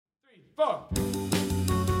four.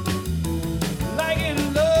 Like it,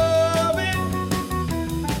 love it.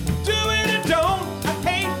 Do it or don't. I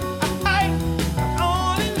hate, I hate. I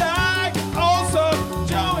only like also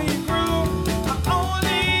Joey Groove. I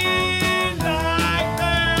only like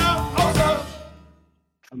them also.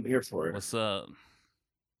 I'm here for it. What's up?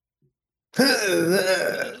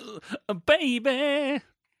 Baby.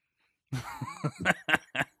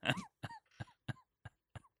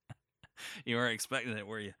 You weren't expecting it,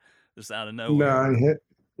 were you? Just out of nowhere. No,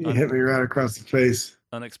 you hit me right across the face.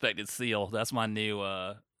 Unexpected seal. That's my new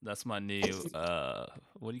what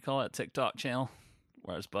do you call it? TikTok channel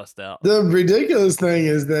where it's bust out. The ridiculous thing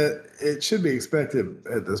is that it should be expected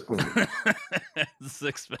at this point. It's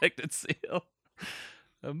expected seal.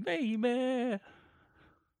 Baby.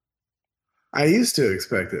 I used to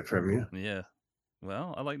expect it from you. Yeah.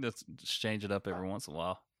 Well, I like to just change it up every once in a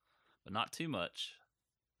while, but not too much.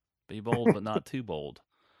 Be bold, but not too bold.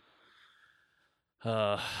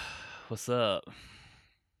 What's up?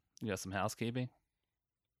 You got some housekeeping?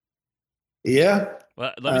 Yeah.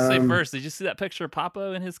 Well, let me say first, did you see that picture of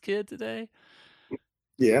Papo and his kid today?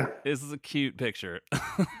 Yeah. This is a cute picture.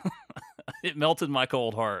 It melted my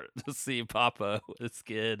cold heart to see Papo with his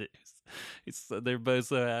kid. They're both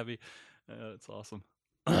so happy. It's awesome.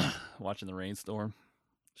 Watching the rainstorm.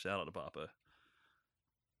 Shout out to Papo.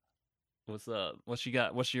 What's up? What you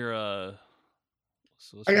got? What's your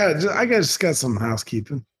I just got some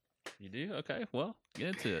housekeeping. You do? Okay. Well, get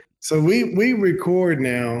into it. So we record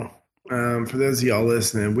now. For those of y'all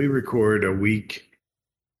listening, we record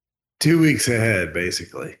 2 weeks ahead,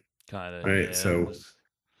 basically. Kind of. Right. Yeah, so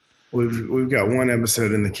we've got one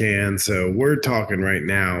episode in the can. So we're talking right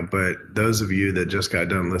now. But those of you that just got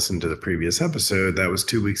done listening to the previous episode, that was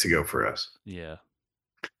 2 weeks ago for us. Yeah.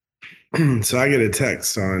 So I get a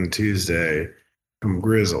text on Tuesday from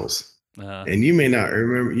Grizzles, and you may not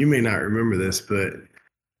remember this, but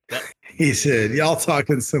he said, "Y'all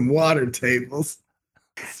talking some water tables,"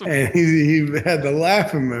 and he had the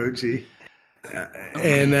laugh emoji.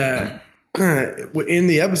 And in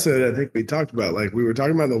the episode, I think we talked about we were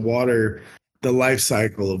talking about the life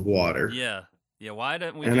cycle of water. Yeah. Why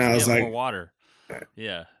don't we and I was get more water?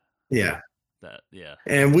 Yeah.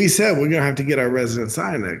 And we said we're gonna have to get our resident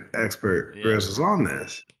science expert Grizzles on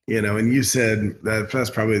this, and you said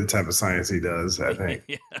that's probably the type of science he does, I think.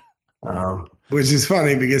 Which is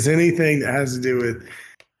funny because anything that has to do with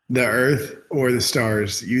the Earth or the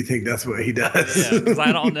stars, you think that's what he does. Yeah, because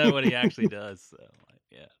I don't know what he actually does. So,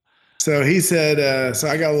 So he said, so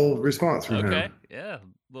I got a little response from him. Okay, yeah,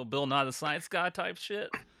 little Bill Nye the Science Guy type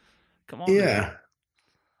shit. Come on. Yeah. Man.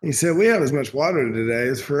 He said, we have as much water today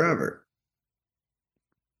as forever.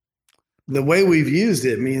 The way we've used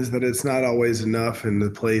it means that it's not always enough in the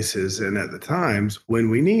places and at the times when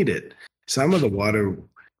we need it. Some of the water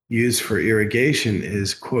used for irrigation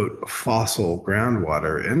is, quote, fossil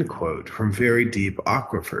groundwater, end quote, from very deep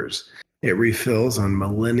aquifers. It refills on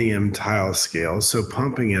millennium tile scales, so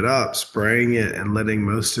pumping it up, spraying it, and letting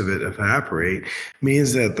most of it evaporate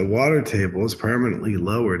means that the water table is permanently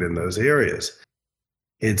lowered in those areas.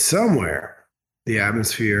 It's somewhere. The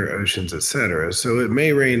atmosphere, oceans, etc. So it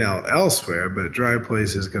may rain out elsewhere, but dry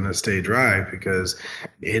place is going to stay dry because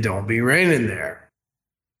it don't be raining there.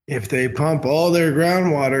 If they pump all their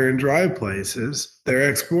groundwater in dry places, they're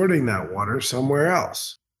exporting that water somewhere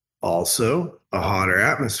else. Also, a hotter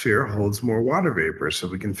atmosphere holds more water vapor, so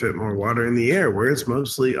we can fit more water in the air where it's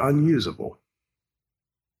mostly unusable.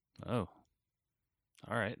 Oh.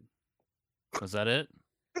 All right. Was that it?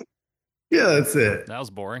 Yeah, that's it. That was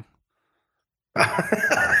boring.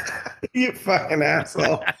 You fucking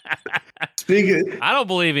asshole. I don't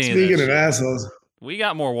believe any Speaking of assholes. We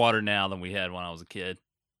got more water now than we had when I was a kid.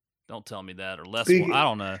 Don't tell me that, or less. I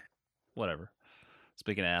don't know. Whatever.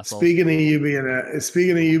 Speaking of assholes. Speaking of you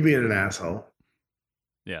being an asshole.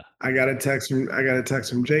 Yeah. I got a text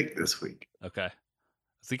from Jake this week. Okay.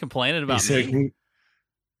 Is he complaining about me?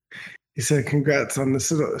 He said, "Congrats on the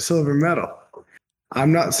silver medal.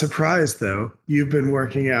 I'm not surprised though. You've been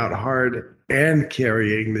working out hard and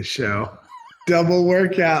carrying the show. Double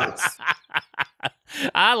workouts."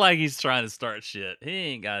 I like he's trying to start shit. He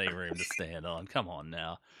ain't got any room to stand on. Come on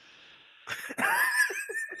now.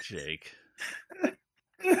 Jake.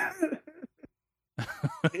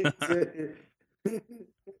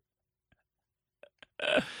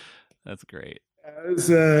 That's great.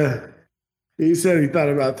 He said he thought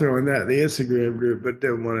about throwing that in the Instagram group, but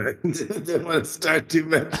didn't want to start too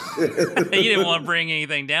much. He didn't want to bring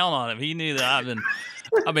anything down on him. He knew that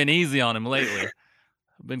I've been easy on him lately.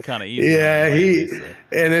 been kind of easy. Yeah, on him lately, so.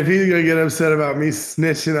 and if he's gonna get upset about me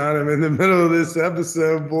snitching on him in the middle of this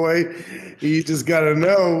episode, boy, you just gotta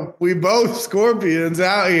know we both scorpions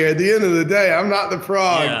out here. At the end of the day, I'm not the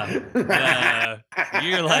frog. Yeah.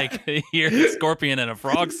 You're like you're a scorpion in a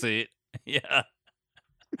frog suit. Yeah.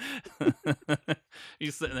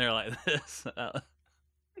 He's sitting there like this.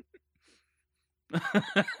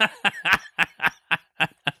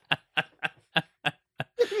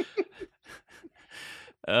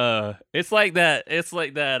 It's like that. It's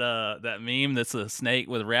like that meme that's a snake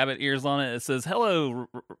with rabbit ears on it. It says, "Hello,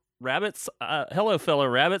 rabbits. Hello, fellow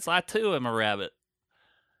rabbits. I too am a rabbit."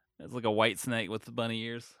 It's like a white snake with the bunny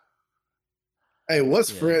ears. Hey,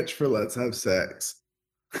 what's Yeah. French for let's have sex?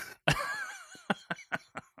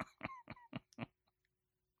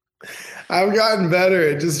 I've gotten better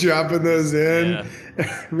at just dropping those in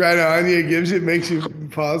right on you. It gives you, makes you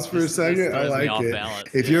pause for a second. I like it.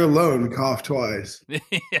 Balance, if you're alone, cough twice. Yeah,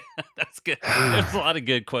 that's good. There's a lot of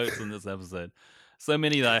good quotes in this episode. So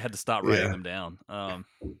many that I had to stop writing them down.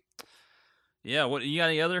 Yeah. What you got?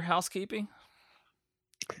 Any other housekeeping?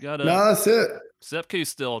 No, that's it. Sepku's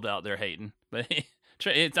still out there hating, but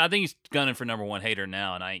I think he's gunning for number one hater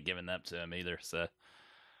now, and I ain't giving that to him either. So,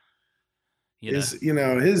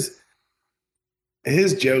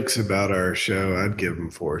 his jokes about our show, I'd give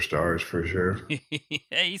him 4 stars for sure.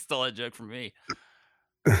 Hey, he stole a joke from me.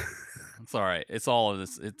 It's all right. It's all of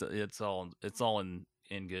this. It's all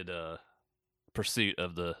in good pursuit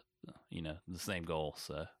of the the same goal.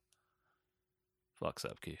 So, fuck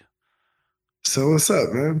Sepku. So what's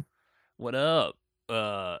up, man? What up?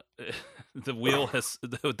 The wheel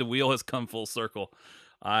has come full circle.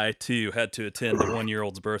 I too had to attend the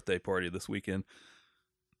 1-year-old's birthday party this weekend.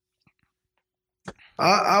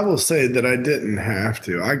 I will say that I didn't have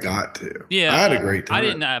to. I got to. Yeah, I had a great time. I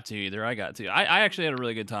didn't have to either. I got to. I actually had a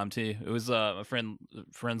really good time too. It was my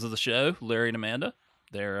friends of the show, Larry and Amanda.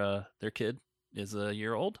 Their kid is a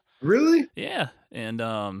year old. Really? Yeah, and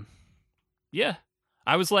yeah,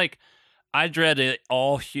 I was like, I dread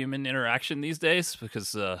all human interaction these days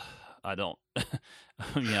because I don't.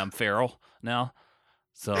 I'm feral now,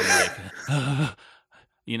 so I'm like,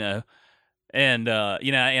 And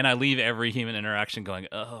and I leave every human interaction going,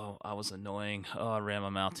 oh, I was annoying. Oh, I ran my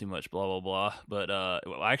mouth too much, blah, blah, blah. But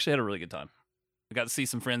I actually had a really good time. I got to see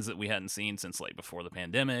some friends that we hadn't seen since like before the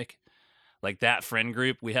pandemic. Like that friend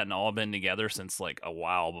group, we hadn't all been together since like a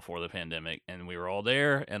while before the pandemic. And we were all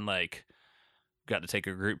there and like got to take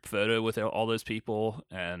a group photo with all those people.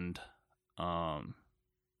 And I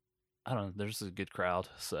don't know, there's a good crowd.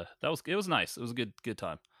 So it was nice. It was a good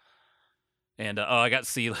time. And I got to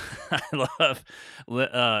see. I love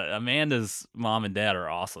Amanda's mom and dad are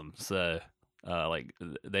awesome. So like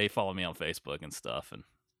they follow me on Facebook and stuff, and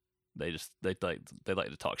they like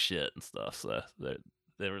to talk shit and stuff. So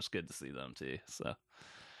they were just good to see them too. So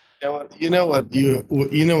you know what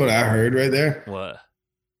I heard right there? What?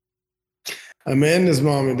 Amanda's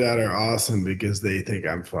mom and dad are awesome because they think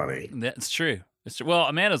I'm funny. That's true. It's true. Well,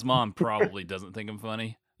 Amanda's mom probably doesn't think I'm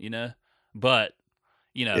funny, but.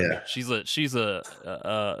 She's a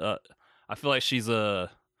I feel like she's I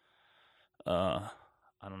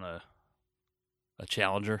don't know, a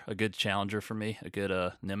challenger, a good challenger for me, a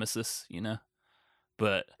good nemesis,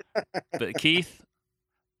 But Keith,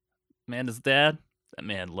 Amanda's dad, that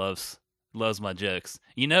man loves my jokes.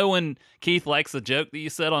 When Keith likes a joke that you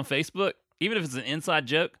said on Facebook, even if it's an inside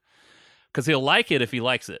joke, because he'll like it if he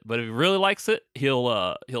likes it, but if he really likes it,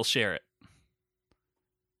 he'll share it.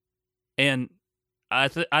 And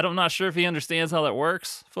I'm not sure if he understands how that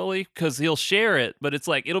works fully because he'll share it, but it's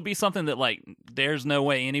like it'll be something that like there's no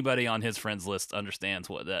way anybody on his friends list understands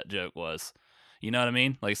what that joke was. You know what I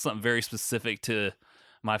mean? Like something very specific to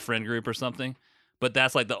my friend group or something. But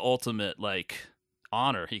that's like the ultimate like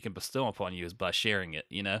honor he can bestow upon you is by sharing it.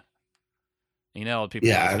 People on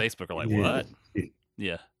Facebook are like, "What?"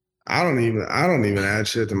 Yeah. I don't even add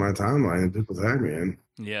shit to my timeline and people tag me in.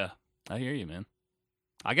 Yeah, I hear you, man.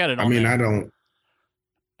 I got it on.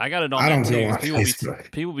 I got it on. I don't too, go on 'cause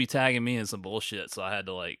Facebook. People be tagging me in some bullshit, so I had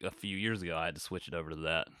to like a few years ago. I had to switch it over to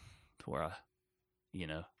that, to where I,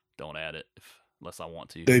 don't add it unless I want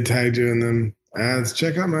to. They tagged you in them ads.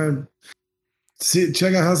 Check out how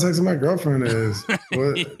sexy my girlfriend is.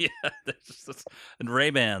 What? Yeah, and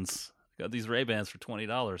Ray-Bans. Got these Ray-Bans for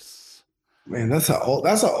 $20. Man, that's an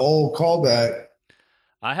old callback.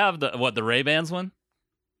 I have the Ray-Bans one.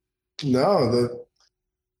 No,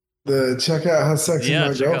 the check out how sexy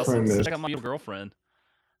my girlfriend is. Check out my girlfriend.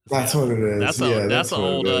 That's what it is.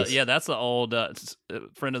 That's an old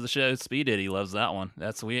friend of the show. Speed Diddy loves that one.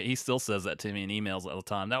 He still says that to me in emails all the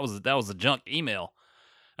time. That was a junk email.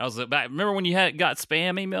 I was back. Remember when you got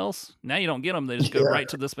spam emails? Now you don't get them; they just go right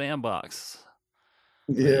to the spam box.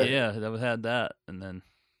 Yeah, That had that, and then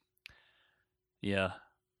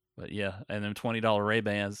and then $20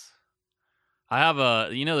 Ray-Bans. I have the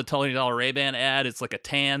 $20 Ray-Ban ad. It's like a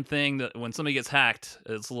tan thing that when somebody gets hacked,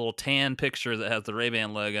 it's a little tan picture that has the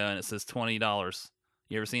Ray-Ban logo and it says $20.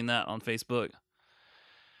 You ever seen that on Facebook?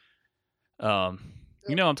 You know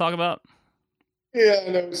what I'm talking about? Yeah, I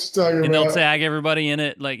know what you're talking And they'll about. tag everybody in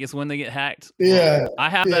it, like it's when they get hacked. Yeah, I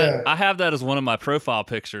have that. I have that as one of my profile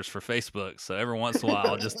pictures for Facebook. So every once in a while,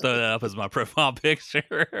 I'll just throw that up as my profile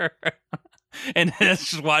picture, and then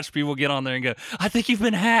just watch people get on there and go, "I think you've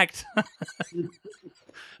been hacked."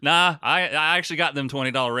 Nah, I actually got them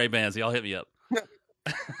 $20 Ray-Bans. Y'all hit me up.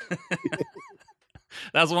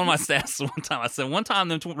 That was one of my stats one time. I said, one time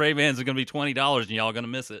them Ray-Bans are going to be $20 and y'all are going to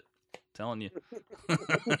miss it. I'm telling you.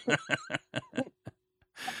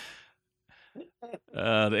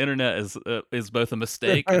 The internet is both a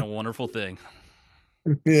mistake and a wonderful thing.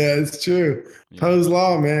 Yeah, it's true. Poe's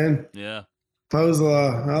Law, man. Yeah. Poe's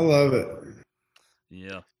Law. I love it.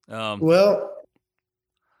 Yeah. Well,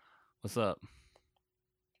 what's up?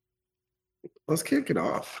 Let's kick it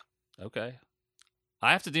off. Okay.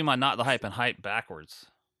 I have to do my Not the Hype and Hype backwards.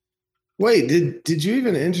 Wait, did you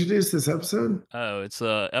even introduce this episode? Oh, it's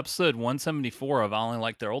episode 174 of I Only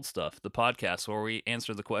Like Their Old Stuff, the podcast where we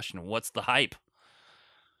answer the question, what's the hype?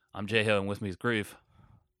 I'm J-Ho, and with me is Groove.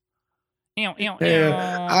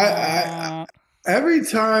 I every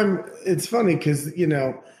time, it's funny because,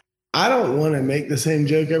 I don't want to make the same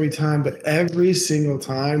joke every time, but every single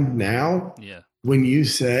time now, when you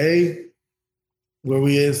say, where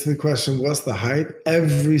we answer the question, what's the hype?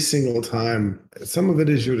 Every single time, some of it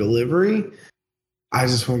is your delivery. I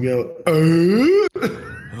just want to go,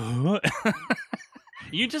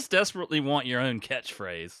 You just desperately want your own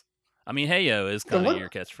catchphrase. I mean, hey-yo is kind of your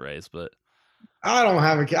catchphrase, but I don't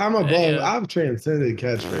have I'm above. Hey-yo. I've transcended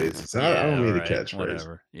catchphrases. I don't need a catchphrase.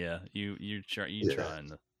 Whatever. Yeah, you trying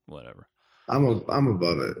to whatever. I'm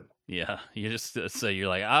above it. Yeah, you just so you're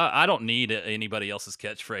like I don't need anybody else's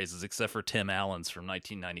catchphrases except for Tim Allen's from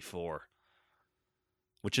 1994,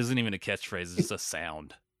 which isn't even a catchphrase; it's just a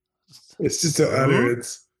sound. It's just an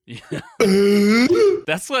utterance. Yeah.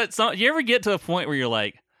 That's what. You ever get to a point where you're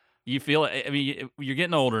like, you feel? I mean, you're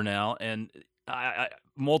getting older now, and I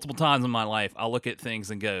multiple times in my life, I look at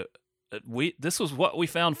things and go, this was what we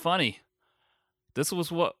found funny. This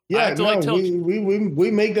was what. Yeah,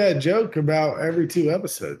 we make that joke about every 2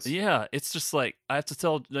 episodes. Yeah, it's just like I have to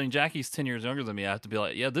tell. I mean, Jackie's 10 years younger than me. I have to be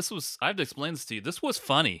like, yeah, this was. I have to explain this to you. This was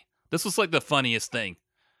funny. This was like the funniest thing.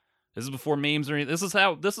 This is before memes or anything. This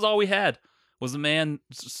is all we had was a man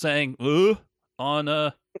saying on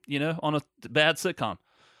a bad sitcom.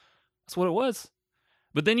 That's what it was.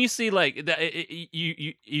 But then you see like that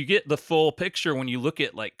you get the full picture when you look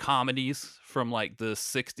at like comedies from like the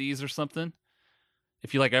 60s or something.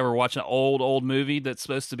 If you like ever watch an old movie that's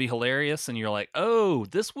supposed to be hilarious and you're like, "Oh,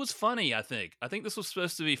 this was funny, I think this was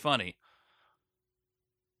supposed to be funny."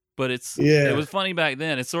 But it was funny back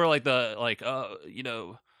then. It's sort of like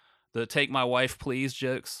the "Take My Wife Please"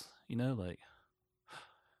 jokes, like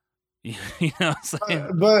you know what I'm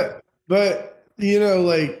saying? But like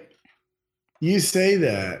you say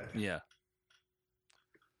that. Yeah.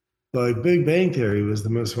 Like Big Bang Theory was the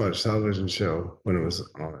most watched television show when it was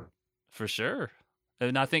on. For sure.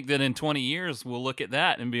 And I think that in 20 years, we'll look at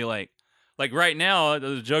that and be like right now,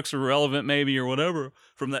 the jokes are relevant maybe or whatever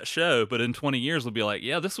from that show. But in 20 years, we'll be like,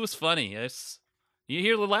 yeah, this was funny. You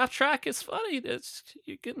hear the laugh track? It's funny.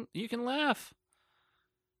 You can laugh.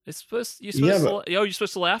 You're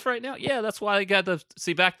supposed to laugh right now? Yeah, that's why I got to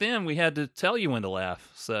see. Back then, we had to tell you when to laugh.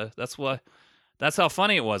 So that's how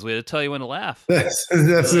funny it was. We had to tell you when to laugh. We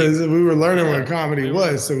were learning what comedy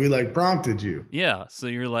was, so we like prompted you. Yeah, so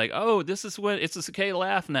you're like, oh, this is when it's okay to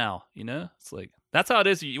laugh now. It's like that's how it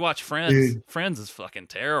is. You watch Friends. Dude. Friends is fucking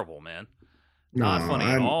terrible, man. Not funny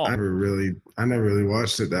at all. I never really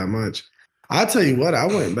watched it that much. I'll tell you what, I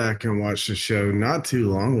went back and watched the show not too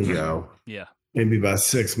long ago. Yeah. Maybe about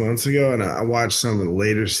 6 months ago, and I watched some of the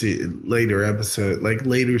later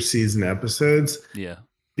season episodes. Yeah.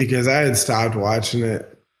 Because I had stopped watching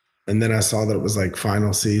it, and then I saw that it was like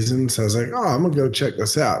final season. So I was like, oh, I'm gonna go check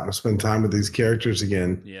this out. I'm gonna spend time with these characters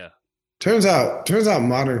again. Yeah. Turns out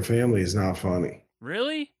Modern Family is not funny.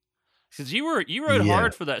 Really? Because you rode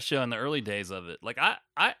hard for that show in the early days of it. Like I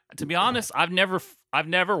to be honest, I've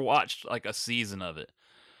never watched like a season of it.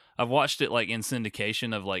 I've watched it like in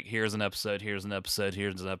syndication of like here's an episode,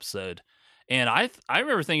 and I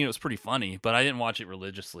remember thinking it was pretty funny, but I didn't watch it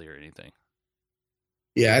religiously or anything.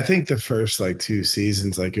 Yeah, I think the first like 2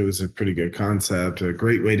 seasons, like it was a pretty good concept, a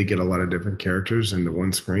great way to get a lot of different characters into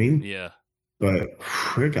one screen. Yeah. But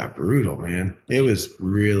it got brutal, man. It was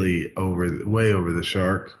really way over the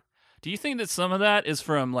shark. Do you think that some of that is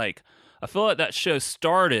from like, I feel like that show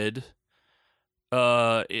started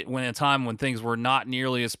when a time when things were not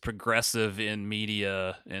nearly as progressive in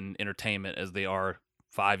media and entertainment as they are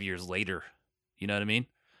 5 years later. You know what I mean?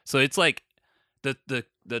 So it's like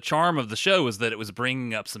the charm of the show was that it was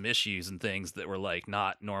bringing up some issues and things that were like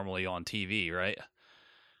not normally on TV, right?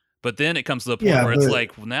 But then it comes to the point Yeah, where it's but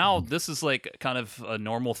like, well, now this is like kind of a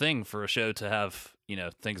normal thing for a show to have,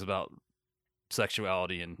 things about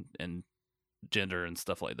sexuality and gender and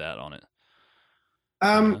stuff like that on it.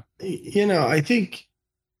 I think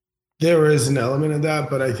there is an element of that,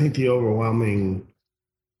 but I think the overwhelming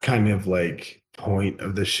kind of like point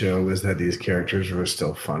of the show was that these characters were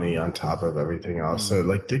still funny on top of everything else. So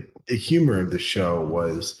like the humor of the show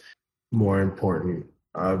was more important,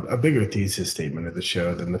 a bigger thesis statement of the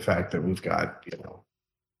show than the fact that we've got,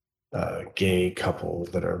 gay couple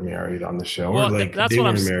that are married on the show, Well, or like that's they what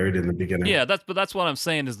I'm were married in the beginning. Yeah, that's what I'm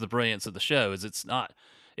saying is the brilliance of the show is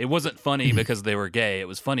it wasn't funny because they were gay. It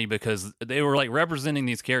was funny because they were like representing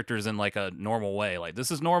these characters in like a normal way. Like this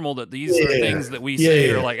is normal that these are things that we say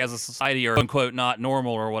are like as a society are unquote not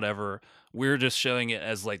normal or whatever. We're just showing it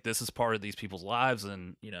as like this is part of these people's lives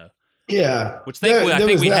and Yeah. which thankfully I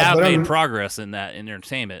think we that, have but made progress in that in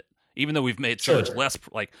entertainment. Even though we've made so much less,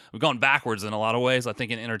 like we've gone backwards in a lot of ways. I think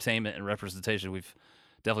in entertainment and representation, we've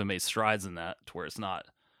definitely made strides in that to where it's not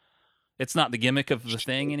the gimmick of the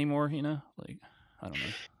thing anymore. Like I don't know.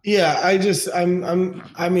 Yeah,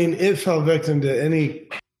 I mean, it fell victim to any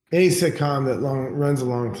sitcom that runs a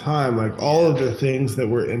long time. Like all of the things that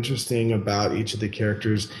were interesting about each of the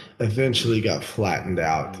characters eventually got flattened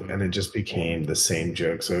out, and it just became the same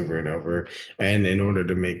jokes over and over. And in order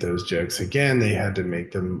to make those jokes again, they had to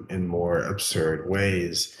make them in more absurd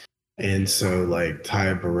ways. And so, like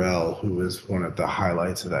Ty Burrell, who was one of the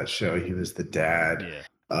highlights of that show, he was the dad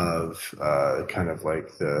of kind of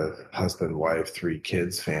like the husband, wife, 3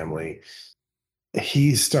 kids family.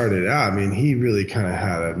 He started out, I mean, he really kind of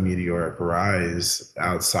had a meteoric rise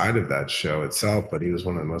outside of that show itself, but he was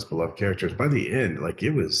one of the most beloved characters. By the end, like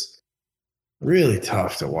it was really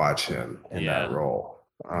tough to watch him in that role.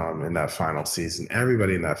 In that final season,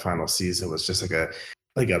 everybody in that final season was just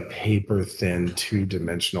like a paper thin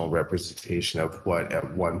 2-dimensional representation of what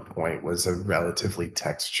at one point was a relatively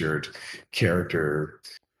textured character.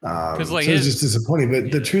 Like so it's just disappointing. But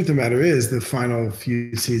the truth of the matter is, the final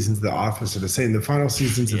few seasons of The Office are the same. The final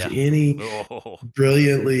seasons of any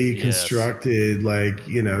brilliantly constructed, like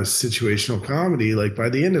situational comedy, like by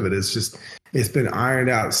the end of it, it's been ironed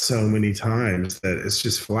out so many times that it's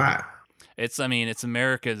just flat. It's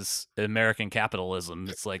American capitalism.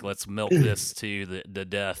 It's like let's milk this to the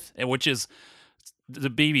death, which is the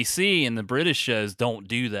BBC and the British shows don't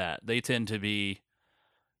do that. They tend to be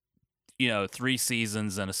 3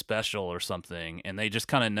 seasons and a special or something, and they just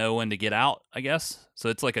kind of know when to get out, I guess. So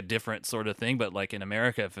it's like a different sort of thing. But like in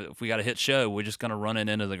America, if we got a hit show, we're just gonna run it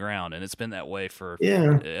into the ground, and it's been that way for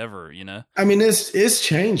ever. I mean, it's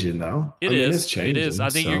changing though. It is changing. It is.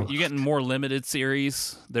 I think you're getting more limited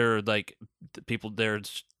series. They're like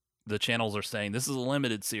the channels are saying this is a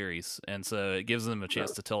limited series, and so it gives them a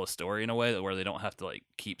chance to tell a story in a way where they don't have to like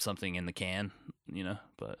keep something in the can.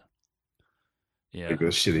 But. Yeah, like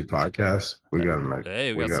those shitty podcasts. We got them. Like,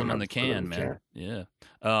 we got some in the can, man. Yeah.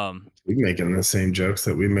 We're making the same jokes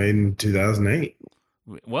that we made in 2008.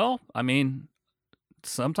 Well, I mean,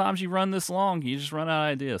 sometimes you run this long, you just run out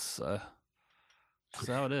of ideas. That's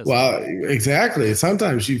how it is. Well, exactly.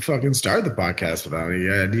 Sometimes you fucking start the podcast without any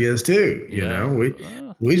ideas too.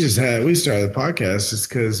 We started the podcast just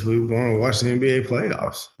because we want to watch the NBA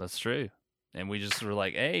playoffs. That's true. And we just were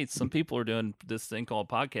like, hey, some people are doing this thing called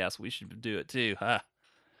podcast. We should do it too. And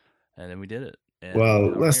then we did it. And well,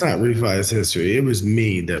 let's not revise history. It was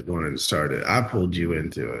me that wanted to start it. I pulled you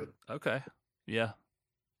into it. Okay. Yeah.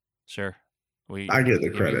 Sure. I get the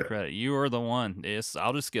credit. You are the one. Yes,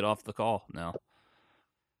 I'll just get off the call now.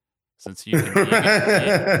 Since you can,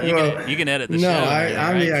 you can edit the show. No,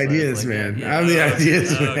 I'm the ideas man. I'm the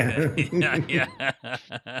ideas man. Yeah.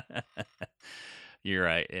 You're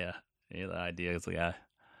right. Yeah. Yeah, the idea is the guy.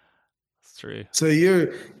 It's true. So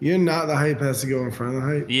you're not the hype has to go in front of the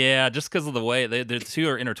hype? Yeah, just because of the way the two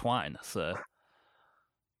are intertwined. So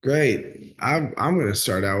great. I'm gonna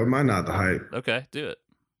start out with my not the hype. Okay, do it.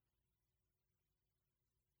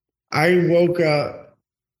 I woke up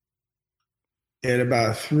at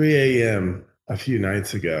about 3 a.m. a few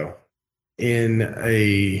nights ago in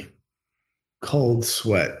a cold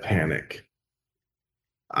sweat panic.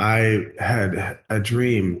 I had a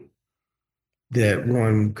dream that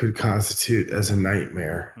one could constitute as a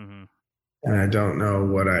nightmare. Mm-hmm. And I don't know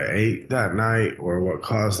what I ate that night or what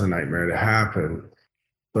caused the nightmare to happen,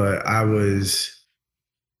 but I was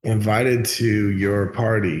invited to your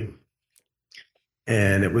party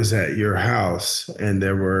and it was at your house. And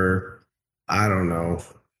there were, I don't know,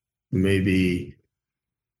 maybe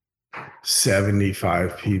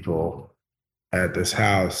 75 people at this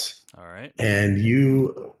house. All right. And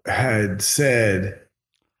you had said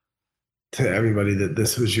to everybody that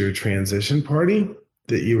this was your transition party,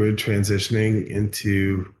 that you were transitioning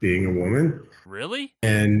into being a woman. Really?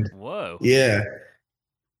 And whoa. Yeah.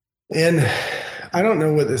 And I don't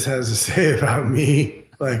know what this has to say about me.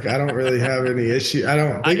 Like, I don't really have any issue. I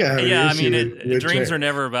don't think I have any issue with dreams are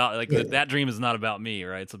never about like that dream is not about me,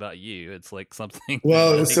 right? It's about you. It's like something.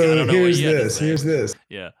 Well, like, so here's this.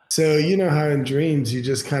 Yeah. So you know how in dreams you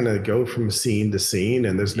just kind of go from scene to scene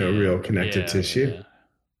and there's no real connective tissue. Yeah.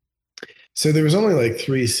 So there was only like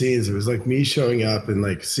 3 scenes. It was like me showing up and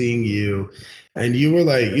like seeing you, and you were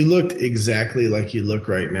like, you looked exactly like you look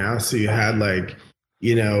right now. So you had like,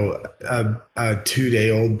 you know, a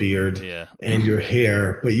 2-day-old beard and your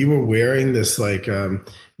hair, but you were wearing this like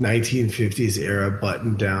 1950s era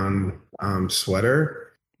button down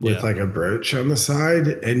sweater with like a brooch on the side.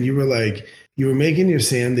 And you were like, you were making your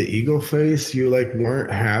Sam the Eagle face. You like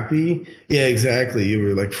weren't happy. Yeah, exactly. You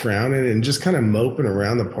were like frowning and just kind of moping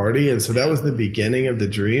around the party. And so that was the beginning of the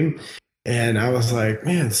dream. And I was like,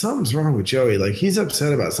 man, something's wrong with Joey. Like he's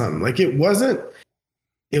upset about something. Like it wasn't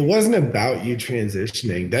about you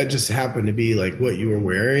transitioning. That just happened to be like what you were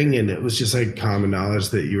wearing. And it was just like common knowledge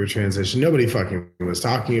that you were transitioning. Nobody fucking was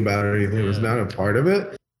talking about it or anything. It was not a part of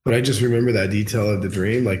it. But I just remember that detail of the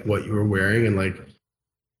dream, like what you were wearing and like.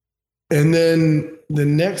 And then the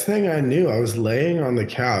next thing I knew, I was laying on the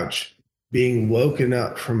couch being woken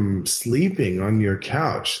up from sleeping on your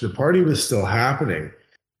couch. The party was still happening,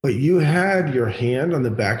 but you had your hand on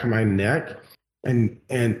the back of my neck and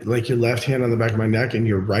like your left hand on the back of my neck and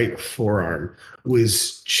your right forearm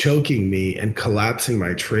was choking me and collapsing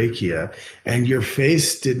my trachea. And your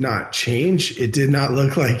face did not change. It did not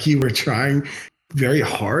look like you were trying very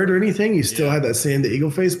hard or anything. You still had that Sam the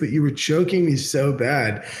Eagle face, but you were choking me so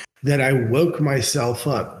bad that I woke myself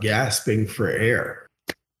up gasping for air.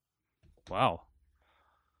 Wow.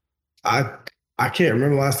 I can't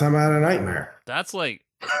remember the last time I had a nightmare. That's like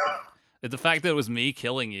the fact that it was me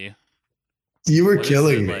killing you. You were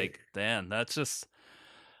killing me. Like, damn, that's just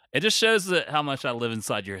it just shows that how much I live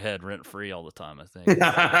inside your head rent free all the time, I think. You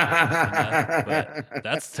know? But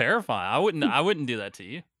that's terrifying. I wouldn't do that to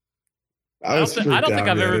you. I don't think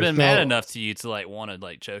I've ever been mad enough to you to like want to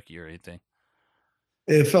like choke you or anything.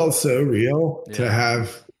 It felt so real to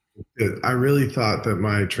have. I really thought that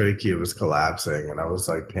my trachea was collapsing and I was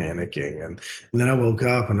like panicking. And then I woke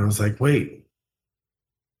up and I was like, wait,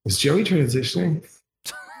 is Joey transitioning?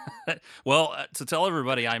 Well, to tell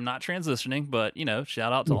everybody, I'm not transitioning, but you know,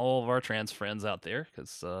 shout out to all of our trans friends out there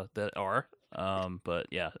because that are. But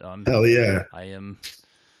yeah, hell yeah, I am.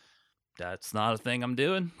 That's not a thing I'm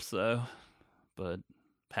doing. So, but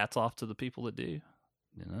hats off to the people that do.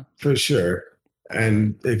 You know, for sure.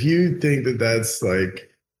 And if you think that that's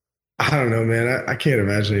like, I don't know, man, I can't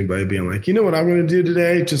imagine anybody being like, you know what I'm going to do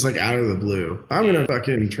today? Just like out of the blue. I'm going to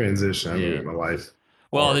fucking transition. I'm going to get my life.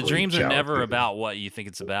 Well, the dreams are never about what you think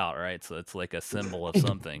it's about, right? So it's like a symbol of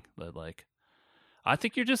something. But like, I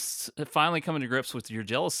think you're just finally coming to grips with your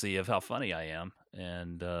jealousy of how funny I am.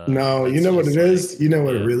 And no, you know what it is? You know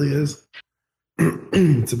what it really is?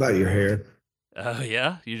 It's about your hair. Oh,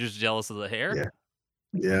 yeah? You're just jealous of the hair? Yeah.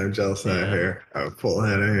 Yeah, I'm jealous of that hair. A full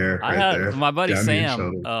head of hair there. My buddy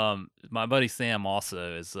Sam. My buddy Sam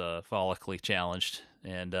also is follically challenged,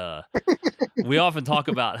 and we often talk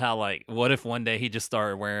about how like, what if one day he just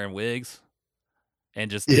started wearing wigs,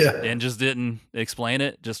 and just didn't explain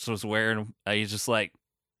it, just was wearing. He's just like,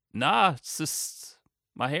 nah, it's just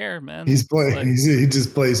my hair, man. He's playing. Like, he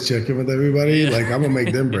just plays chicken with everybody. Yeah. Like I'm gonna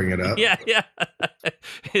make them bring it up. yeah.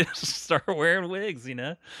 He just start wearing wigs, you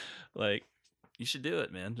know, like. You should do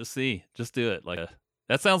it, man. Just do it. Like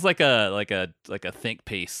that sounds like a think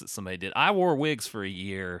piece that somebody did. I wore wigs for a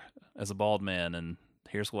year as a bald man, and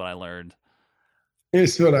here's what I learned.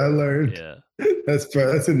 Here's what I learned. Yeah,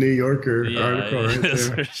 that's a New Yorker article right there.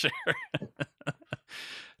 For sure.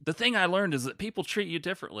 The thing I learned is that people treat you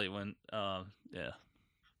differently when,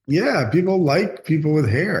 Yeah, people like people with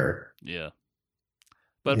hair. Yeah,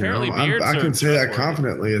 but apparently beards. I can say that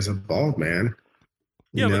confidently as a bald man.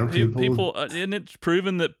 Yeah, but people and it's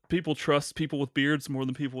proven that people trust people with beards more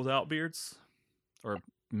than people without beards, or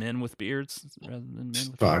men with beards rather than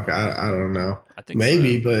men with Fuck, I don't know. I think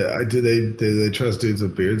Maybe, so. but do they trust dudes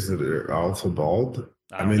with beards that are also bald?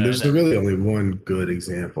 I I don't mean, know there's that really only one good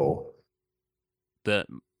example,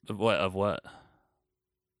 of what?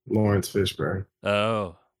 Lawrence Fishburne.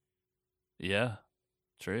 Oh, yeah,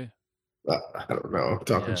 true. I don't know. I'm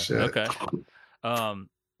talking Yeah, shit. okay. Um,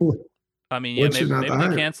 I mean, yeah, What's your not maybe the they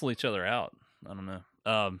hype? cancel each other out. I don't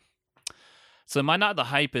know. So my not the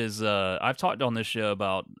hype is I've talked on this show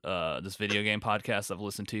about this video game podcast I've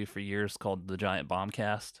listened to for years called the Giant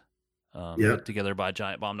Bombcast, Yep. put together by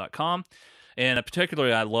giantbomb.com. And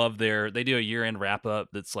particularly I love they do a year-end wrap-up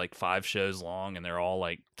that's like 5 shows long, and they're all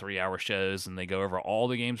like 3-hour shows, and they go over all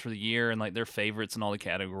the games for the year and like their favorites in all the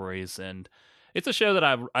categories. And it's a show that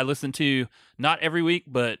I listen to not every week,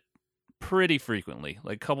 but pretty frequently,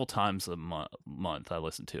 like a couple times a month I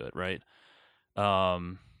listen to it, right?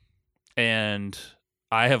 And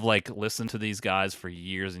I have like listened to these guys for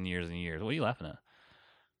years and years and years. What are you laughing at?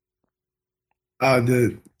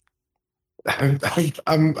 The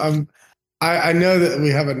I know that we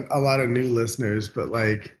have a lot of new listeners, but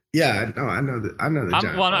like, yeah, no, I know the Giant I'm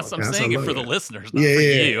Podcast. saying I it love for the it. listeners, not Yeah, for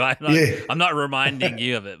yeah, you. yeah. I'm not reminding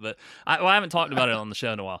you of it, but I haven't talked about it on the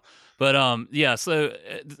show in a while. But yeah, so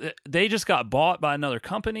they just got bought by another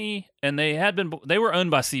company, and they were owned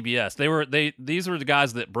by CBS. These were the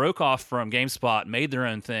guys that broke off from GameSpot, made their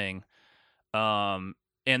own thing, and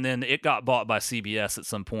then it got bought by CBS at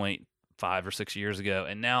some point 5 or 6 years ago,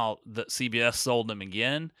 and now the CBS sold them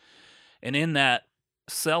again. And in that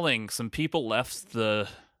selling, some people left the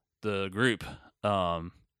group,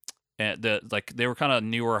 and they were kind of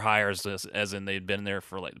newer hires, as in they'd been there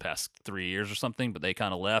for like the past 3 years or something, but they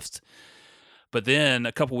kind of left. But then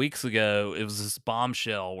a couple weeks ago, it was this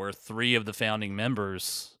bombshell where 3 of the founding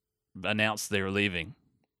members announced they were leaving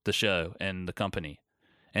the show and the company,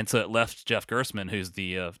 and so it left Jeff Gerstmann, who's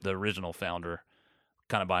the original founder,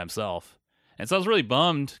 kind of by himself. And so I was really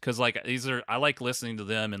bummed because like I like listening to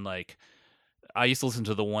them, and like I used to listen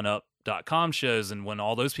to the OneUp.com shows, and when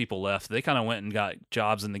all those people left, they kind of went and got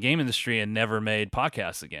jobs in the game industry and never made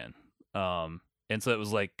podcasts again. And so it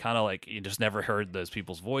was like kind of like you just never heard those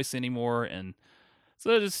people's voice anymore. And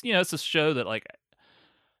so it's it's a show that like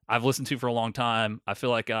I've listened to for a long time. I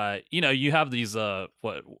feel like you have these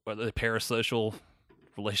what are the parasocial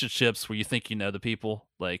relationships where you think you know the people,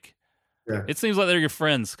 like. Yeah. It seems like they're your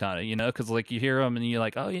friends, kind of, because like you hear them and you're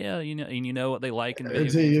like, oh yeah, and you know what they like in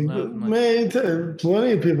video games. Man,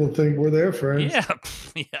 plenty of people think we're their friends. Yeah,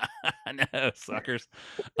 yeah, I know, suckers.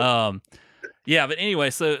 Yeah, but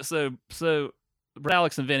anyway, so Brad,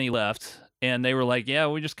 Alex, and Vinny left, and they were like, yeah,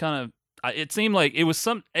 we just kind of. It seemed like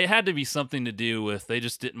it had to be something to do with they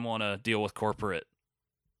just didn't want to deal with corporate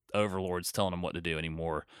overlords telling them what to do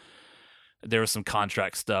anymore. There was some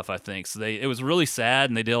contract stuff, I think. So it was really sad,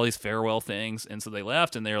 and they did all these farewell things, and so they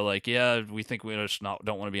left, and they were like, "Yeah, we think we just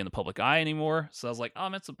don't want to be in the public eye anymore." So I was like, "Oh,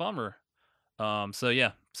 that's a bummer." So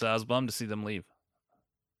yeah, so I was bummed to see them leave.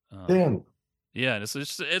 Damn. Yeah, and it's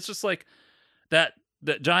just like that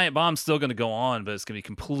Giant Bomb's still going to go on, but it's going to be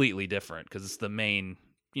completely different because it's the main,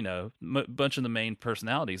 bunch of the main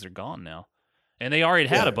personalities are gone now, and they already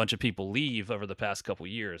had a bunch of people leave over the past couple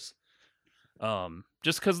years.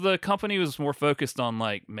 Just because the company was more focused on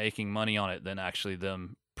like making money on it than actually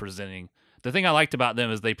them presenting. The thing I liked about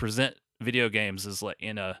them is they present video games as like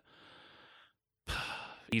in a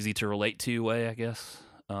easy to relate to way, I guess.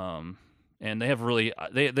 And they have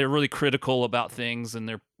they're really critical about things, and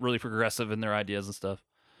they're really progressive in their ideas and stuff.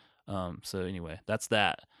 So anyway, that's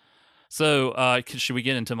that. So should we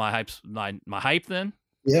get into my hype then?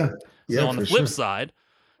 Yeah. So on the flip side.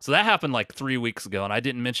 So that happened like 3 weeks ago, and I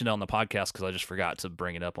didn't mention it on the podcast because I just forgot to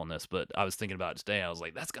bring it up on this, but I was thinking about it today. I was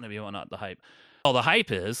like, that's going to be not the hype. Well, the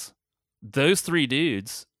hype is those 3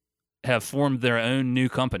 dudes have formed their own new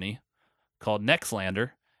company called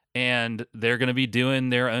Nextlander, and they're going to be doing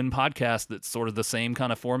their own podcast that's sort of the same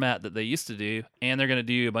kind of format that they used to do, and they're going to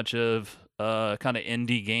do a bunch of kind of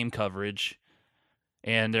indie game coverage,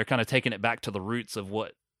 and they're kind of taking it back to the roots of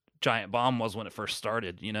what Giant Bomb was when it first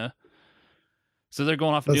started, So they're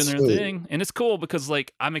going off and doing their own thing, and it's cool because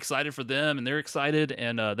like I'm excited for them, and they're excited,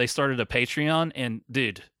 and they started a Patreon, and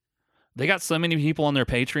dude, they got so many people on their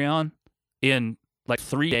Patreon in like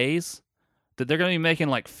 3 days that they're gonna be making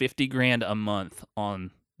like $50,000 a month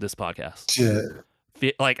on this podcast.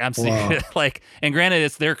 Shit. Like I'm serious. Like, and granted,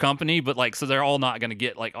 it's their company, but like, so they're all not gonna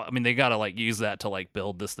get like. I mean, they gotta like use that to like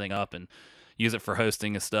build this thing up and use it for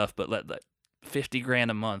hosting and stuff. But let that $50,000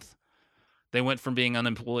 a month. They went from being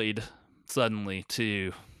unemployed suddenly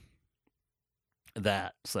to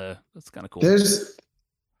that, so that's kind of cool.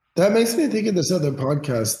 That makes me think of this other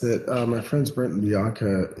podcast that my friends Brent and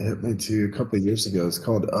Bianca hit me to a couple of years ago. It's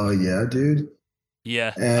called Yeah, Dude.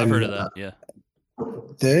 Yeah, I've And heard of that. Yeah.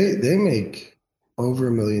 they make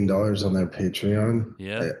over $1 million on their Patreon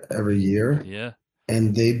every year. Yeah.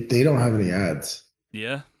 And they don't have any ads.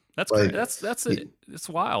 Yeah. That's Like, that's it. It's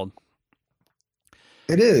wild.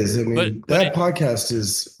 It is. I mean, But that podcast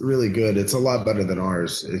is really good. It's a lot better than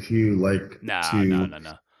ours. If you like No.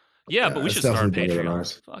 Yeah, but we it's should start a definitely better than Patreon.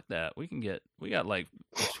 ours. Fuck that. We got like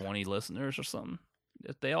 20 listeners or something.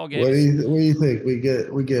 If they all What gave do us, you think?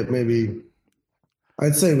 We get maybe,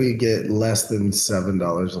 I'd say we get less than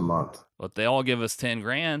 $7 a month. well, if they all give us 10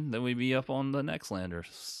 grand, then we'd be up on the Nextlander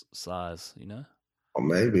size, you know? Well,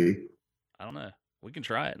 maybe. I don't know. We can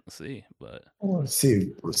try it and see, but Let's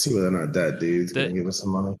see whether or not that dude's gonna give us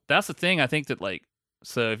some money. that's the thing. I think that like,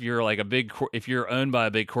 so if you're like if you're owned by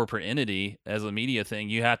a big corporate entity as a media thing,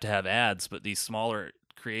 you have to have ads, but these smaller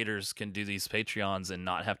creators can do these Patreons and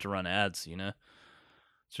not have to run ads, you know?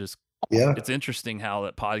 It's just, it's interesting how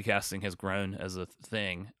that podcasting has grown as a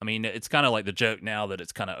thing. I mean, it's kind of like the joke now that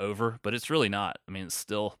it's kind of over, but it's really not. I mean, it's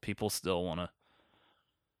still, people still want to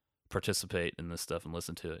participate in this stuff and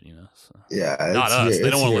listen to it, you know? So, yeah. Not us. They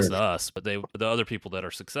don't want to listen to us, but the other people that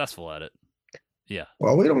are successful at it. Yeah.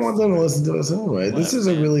 Well, we don't want them to listen to us anyway. Whatever, this is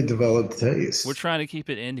a really developed taste. We're trying to keep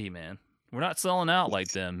it indie, man. We're not selling out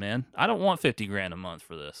like them, man. I don't want 50 grand a month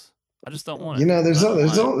for this. I just don't want it. You know, there's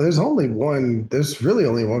only one. There's really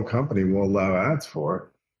only one company we'll allow ads for.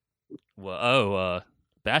 Well,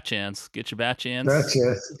 Batchans. Get your Batchans.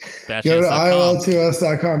 Batchans. Go to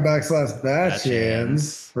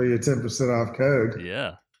IOL2S.com/Batchans for your 10% off code.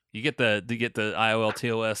 Yeah, you get the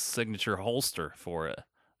IOLTOS signature holster for it.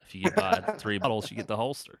 If you buy 3 bottles, you get the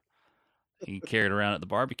holster. You can carry it around at the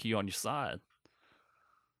barbecue on your side.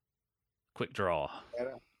 Quick draw.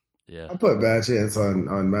 Yeah. I put Batchans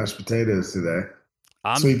on mashed potatoes today.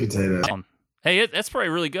 Sweet potatoes. Hey, that's probably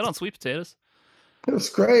really good on sweet potatoes. It was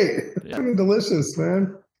great. Yeah. It was delicious,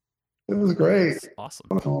 man. It was great. That's awesome.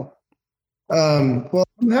 Well, I'm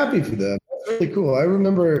happy for them. That's really cool. I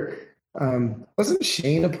remember, wasn't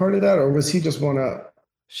Shane a part of that, or was he just one up?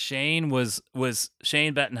 Shane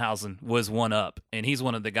Shane Bettenhausen was one up, and he's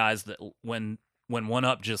one of the guys that when one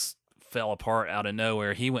up just fell apart out of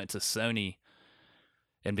nowhere, he went to Sony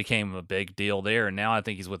and became a big deal there. And now I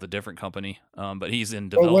think he's with a different company. But he's in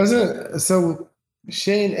development. So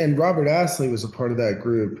Shane and Robert Astley was a part of that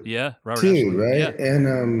group. Yeah, Robert too, Astley. Right? Yeah.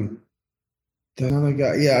 And the other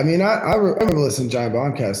guy, yeah. I mean, I remember listening to Giant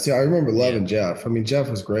Bombcast too. I remember loving Jeff. I mean, Jeff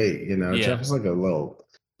was great. You know, Jeff was like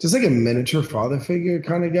just like a miniature father figure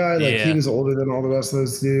kind of guy. Like he was older than all the rest of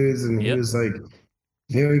those dudes, and he was like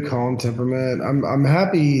very calm temperament. I'm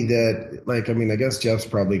happy that, like, I mean, I guess Jeff's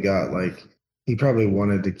probably got like, he probably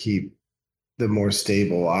wanted to keep the more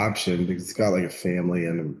stable option because he's got like a family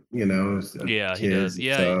and, you know, he does.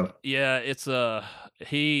 Yeah. It's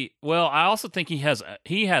well, I also think he has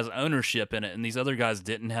ownership in it, and these other guys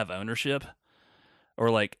didn't have ownership, or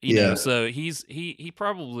like, you know, so he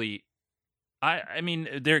probably, I mean,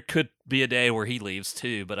 there could be a day where he leaves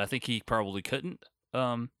too, but I think he probably couldn't.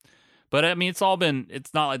 But I mean, it's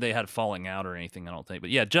not like they had falling out or anything, I don't think.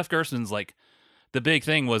 But yeah, Jeff Gerstmann's like, the big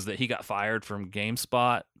thing was that he got fired from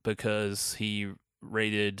GameSpot because he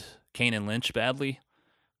rated Kane and Lynch badly.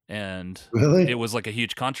 And it was like a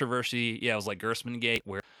huge controversy. Yeah, it was like Gerstmann Gate,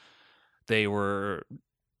 where they were,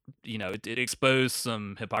 you know, it exposed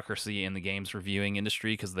some hypocrisy in the games reviewing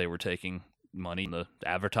industry because they were taking money from the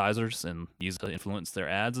advertisers and used to influence their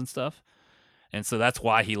ads and stuff. And so that's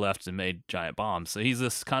why he left and made Giant Bomb. So he's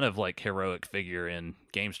this kind of like heroic figure in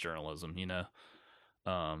games journalism, you know.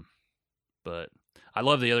 But I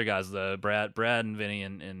love the other guys though. Brad and Vinny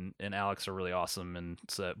and Alex are really awesome. And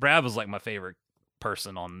so Brad was like my favorite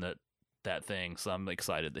person on that thing. So I'm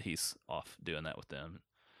excited that he's off doing that with them.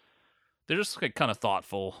 They're just like kind of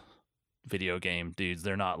thoughtful video game dudes.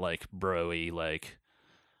 They're not like bro-y, like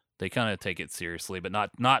they kind of take it seriously, but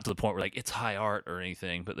not to the point where like it's high art or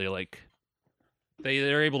anything, but they're like,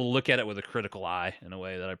 they're able to look at it with a critical eye in a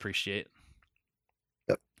way that I appreciate.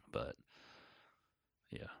 Yep. But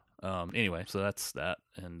yeah. Anyway, so that's that,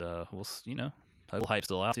 and we'll, you know, I'll hype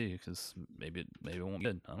still out too, because maybe it won't be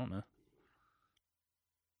good. I don't know.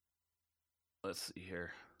 Let's see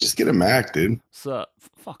here. Just get a Mac, dude. So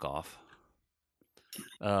fuck off.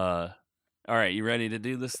 All right, you ready to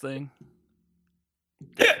do this thing?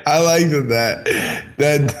 I like that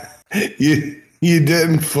you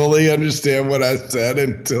didn't fully understand what I said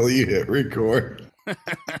until you hit record.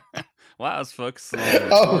 Wow, I was focused on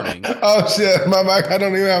recording. Oh shit, my mic! I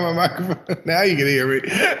don't even have my microphone. Now you can hear me.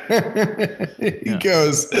 He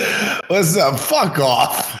goes, "What's up? Fuck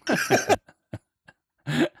off."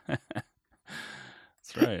 That's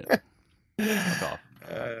right. Fuck off.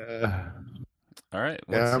 All right.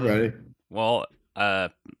 Yeah, I'm ready. Well, I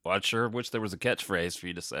sure wish there was a catchphrase for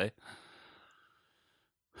you to say.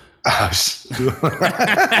 It's not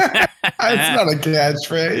a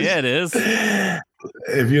catchphrase. Yeah, it is.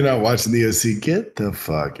 If you're not watching the OC, get the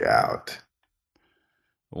fuck out.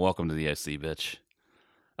 Welcome to the OC, bitch.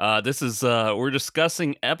 This is we're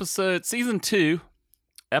discussing season 2,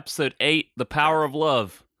 episode 8, "The Power of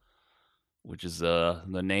Love," which is the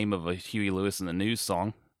name of a Huey Lewis and the News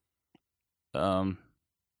song. And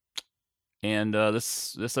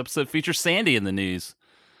this episode features Sandy in the news.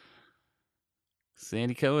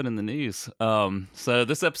 Sandy Cohen in the news. So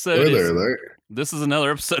this episode this is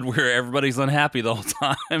another episode where everybody's unhappy the whole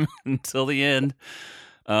time until the end.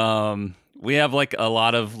 We have like a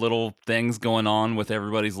lot of little things going on with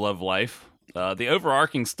everybody's love life. The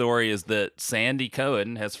overarching story is that Sandy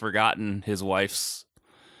Cohen has forgotten his wife's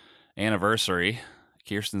anniversary,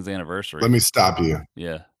 Kirsten's anniversary. Let me stop you.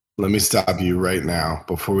 Yeah. Let me stop you right now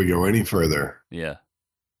before we go any further. Yeah.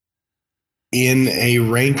 In a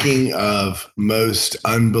ranking of most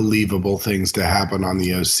unbelievable things to happen on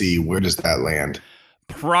the OC, where does that land?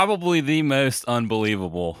 Probably the most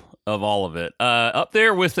unbelievable of all of it. Up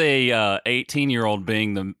there with a 18-year-old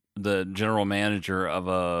being the general manager of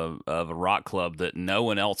a rock club that no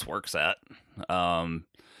one else works at.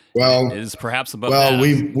 Is perhaps above. Well,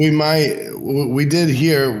 we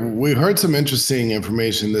heard some interesting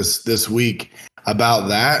information this week about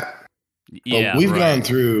that. Yeah, but we've gone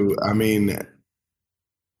through, I mean,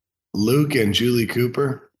 Luke and Julie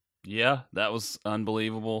Cooper. Yeah, that was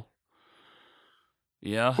unbelievable.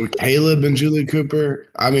 Yeah. With Caleb and Julie Cooper.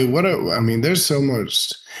 I mean, there's so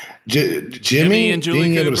much. Jimmy and Julie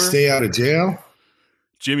being Cooper. Able to stay out of jail.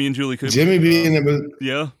 Jimmy and Julie Cooper. Jimmy being able.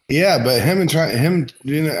 Yeah. Yeah, but him,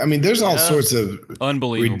 I mean, there's all sorts of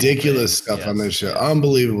unbelievable ridiculous stuff on this show.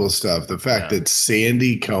 Unbelievable stuff. The fact that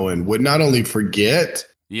Sandy Cohen would not only forget.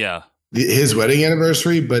 Yeah. His wedding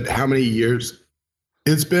anniversary, but how many years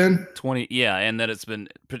it's been? 20. Yeah, and that it's been,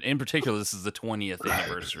 in particular, this is the 20th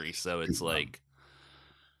anniversary, so it's like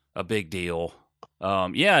a big deal.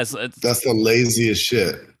 Yeah, it's that's the laziest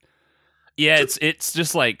shit. Yeah, it's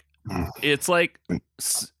just like it's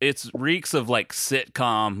reeks of like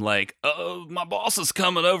sitcom, like, oh, my boss is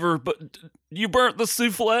coming over, but you burnt the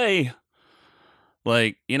souffle.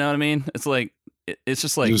 Like, you know what I mean? It's like it's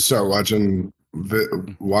just like you start watching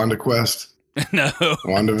Wanda Quest. No,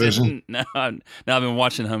 WandaVision. No, I've been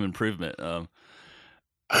watching Home Improvement.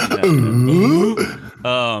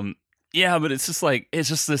 Yeah, but it's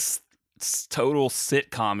just this total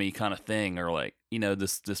sitcom-y kind of thing, or like, you know,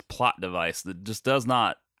 this plot device that just does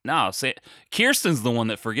not. No, Kirsten's the one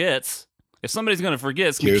that forgets. If somebody's gonna forget,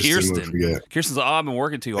 it's Kirsten. Kirsten's like, oh, I've been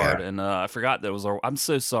working too hard, and I forgot that was. I'm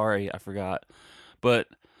so sorry, I forgot. But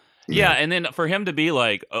yeah, and then for him to be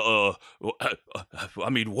like, I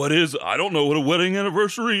mean, what is? I don't know what a wedding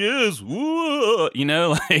anniversary is. Whoa. You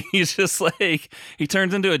know, like he's just like he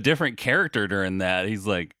turns into a different character during that. He's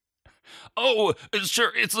like, oh,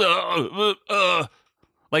 sure, it's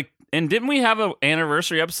like, and didn't we have an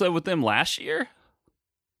anniversary episode with them last year?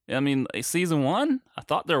 I mean, season 1. I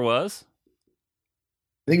thought there was.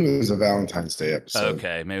 I think it was a Valentine's Day episode.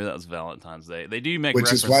 Okay, maybe that was Valentine's Day. They do make,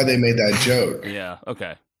 which is why they made that joke. Yeah.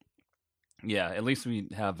 Okay. Yeah, at least we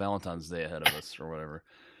have Valentine's Day ahead of us or whatever.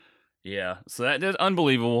 Yeah, so that is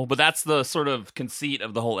unbelievable. But that's the sort of conceit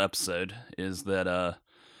of the whole episode, is that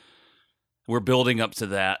we're building up to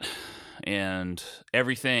that, and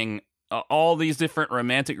everything, all these different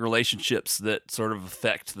romantic relationships that sort of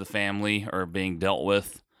affect the family are being dealt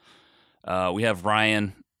with. We have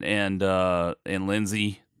Ryan and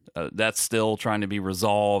Lindsay. That's still trying to be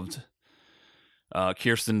resolved.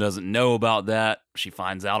 Kirsten doesn't know about that. She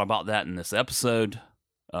finds out about that in this episode,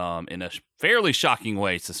 in a fairly shocking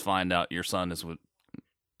way. To find out your son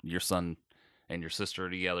and your sister are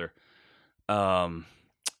together. And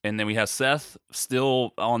then we have Seth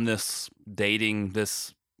still on this dating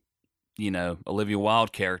this, you know, Olivia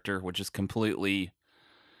Wilde character, which is completely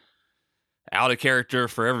out of character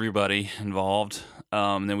for everybody involved.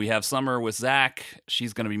 Then we have Summer with Zach.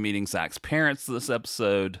 She's going to be meeting Zach's parents this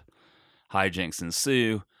episode. Hijinks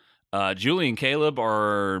ensue. Julie and Caleb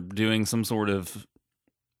are doing some sort of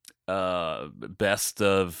best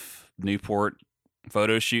of Newport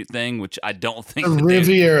photo shoot thing, which I don't think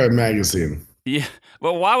Riviera magazine. Yeah,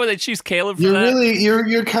 well, why would they choose Caleb for you're that?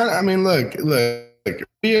 You're kind of. I mean, look,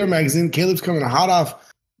 Riviera magazine. Caleb's coming hot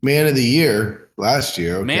off Man of the Year last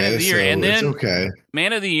year. Okay, Man of the Year, and then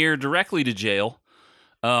Man of the Year directly to jail,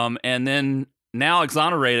 and then now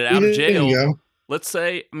exonerated out of jail. let's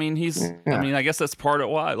say, I mean, I guess that's part of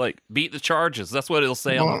why. Like, beat the charges. That's what it'll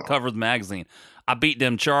say on the cover of the magazine. I beat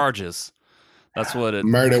them charges. That's what it.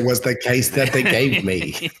 Murder was the case that they gave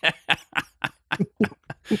me.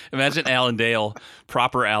 Imagine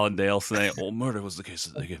proper Alan Dale saying, "Oh, murder was the case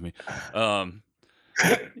that they gave me."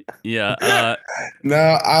 Yeah. No,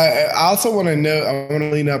 I also want to know. I want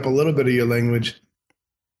to lean up a little bit of your language.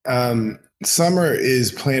 Summer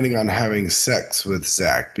is planning on having sex with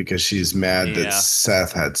Zach because she's mad that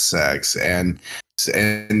Seth had sex, and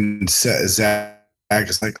Zach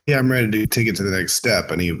is like, "Yeah, I'm ready to take it to the next step,"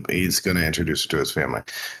 and he's going to introduce her to his family.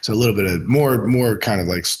 So a little bit of more kind of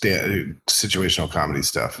like situational comedy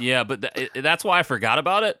stuff. Yeah, but that's why I forgot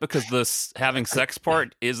about it, because the having sex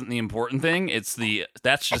part isn't the important thing.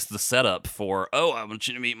 That's just the setup for, oh, I want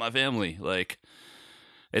you to meet my family. Like,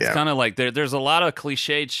 it's kind of like there's a lot of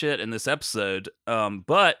cliched shit in this episode.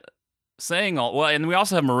 But saying all well, and we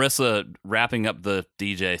also have Marissa wrapping up the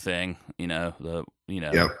DJ thing.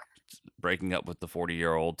 Yep. Breaking up with the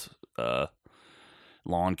 40-year-old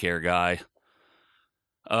lawn care guy.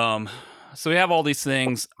 So we have all these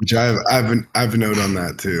things. Which I have a note on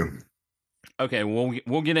that too. Okay,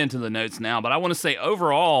 we'll get into the notes now, but I want to say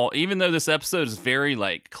overall, even though this episode is very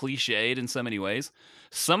like cliched in so many ways,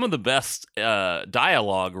 some of the best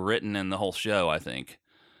dialogue written in the whole show, I think.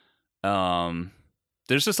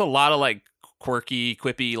 There's just a lot of like quirky,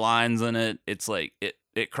 quippy lines in it. It's like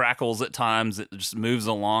it crackles at times. It just moves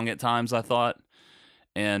along at times, I thought.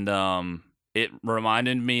 And it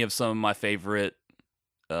reminded me of some of my favorite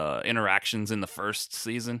interactions in the first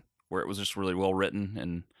season, where it was just really well written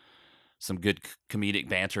and some good comedic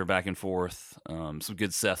banter back and forth, some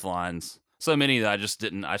good Seth lines. So many that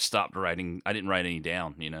I stopped writing. I didn't write any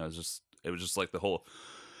down, it was just like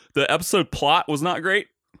the episode plot was not great,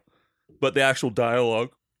 but the actual dialogue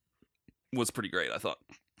was pretty great, I thought.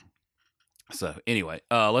 So anyway,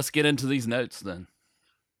 let's get into these notes then.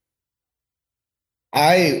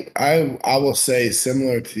 I will say,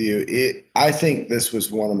 similar to you, I think this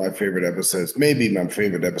was one of my favorite episodes, maybe my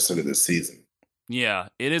favorite episode of this season. Yeah,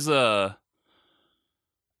 it is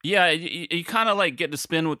you kind of like get to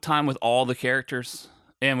spend time with all the characters,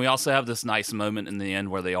 and we also have this nice moment in the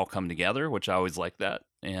end where they all come together, which I always like that.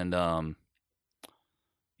 And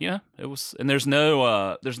it was, and there's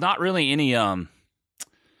not really any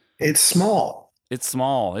It's small. It's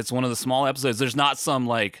small. It's one of the small episodes. There's not some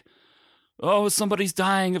like, oh, somebody's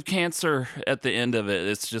dying of cancer at the end of it.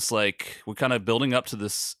 It's just like we're kind of building up to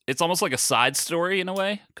this. It's almost like a side story in a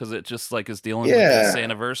way, because it just like is dealing with this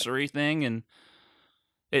anniversary thing, and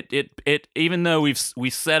it even though we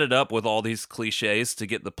set it up with all these cliches to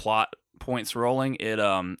get the plot points rolling, it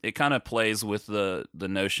kind of plays with the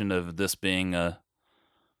notion of this being a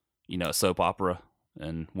soap opera,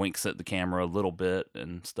 and winks at the camera a little bit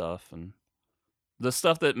and stuff, and the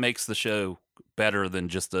stuff that makes the show better than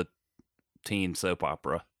just a teen soap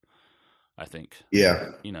opera, I think.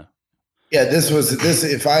 Yeah. Yeah, this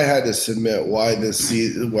if I had to submit why this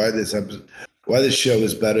show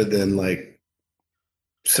is better than like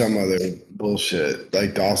some other bullshit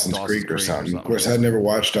like Dawson's Creek or something. Of course, I'd never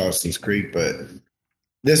watched Dawson's Creek, but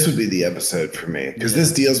this would be the episode for me, because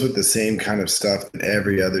this deals with the same kind of stuff that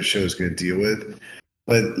every other show is going to deal with.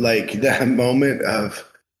 But like that moment of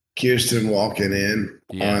Kirsten walking in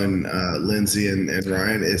on Lindsay and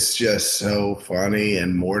Ryan, it's just so funny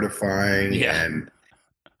and mortifying. Yeah. And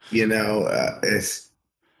it's,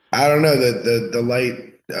 I don't know, the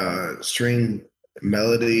light string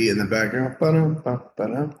melody in the background.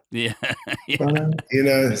 Yeah.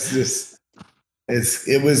 It's just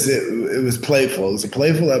it was playful. It was a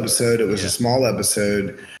playful episode. It was a small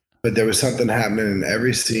episode, but there was something happening in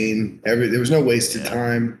every scene. There was no wasted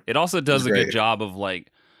time. It also does a good job of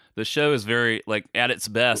like, the show is very like, at its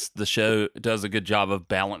best, the show does a good job of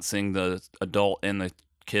balancing the adult and the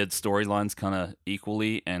kid storylines kind of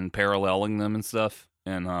equally and paralleling them and stuff.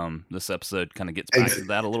 And this episode kind of gets back to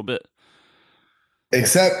that a little bit.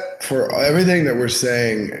 Except for everything that we're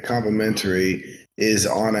saying, complimentary is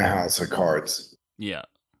on A House of Cards. Yeah.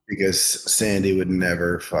 Because Sandy would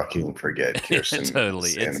never fucking forget Kirsten.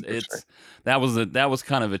 Totally. That was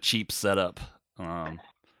kind of a cheap setup.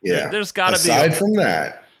 There's got to be, aside from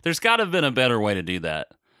that, there's got to have been a better way to do that.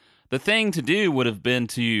 The thing to do would have been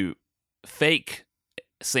to fake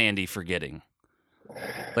Sandy forgetting.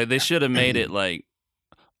 Like, they should have made it like,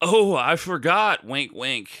 oh, I forgot, wink,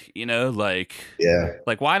 wink, like,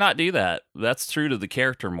 like, why not do that? That's true to the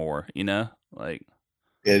character more, like.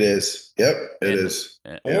 It is. Yep, it is.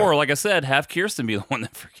 Or, like I said, have Kirsten be the one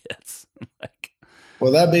that forgets. Like,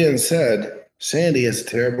 well, that being said, Sandy is a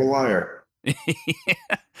terrible liar.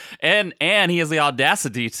 and he has the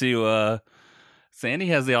audacity to Sandy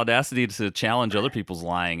has the audacity to challenge other people's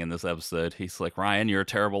lying in this episode. He's like, Ryan, you're a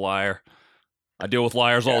terrible liar. I deal with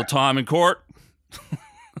liars all the time in court.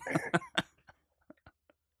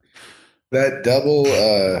 That double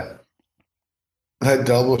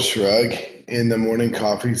shrug in the morning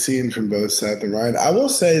coffee scene from both Seth and Ryan. I will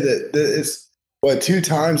say that it's two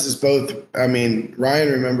times is both. I mean,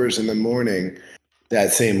 Ryan remembers in the morning,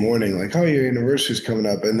 that same morning, like, oh, your anniversary's coming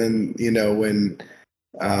up. And then, when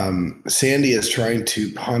Sandy is trying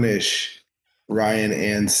to punish Ryan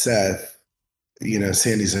and Seth,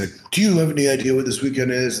 Sandy's like, do you have any idea what this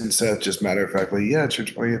weekend is? And Seth just matter-of-factly, yeah, it's your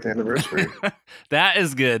 20th anniversary. That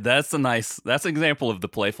is good. That's an example of the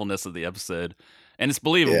playfulness of the episode. And it's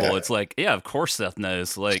believable. Yeah. It's like, yeah, of course Seth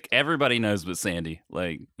knows. Like, everybody knows but Sandy.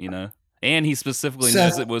 Like, and he specifically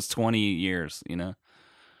knows it was 20 years, Yeah.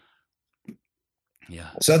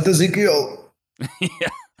 Seth Ezekiel. Yeah.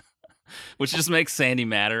 Which just makes Sandy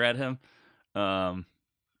madder at him.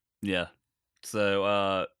 Yeah.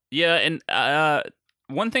 So, yeah, and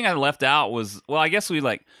one thing I left out was, well, I guess we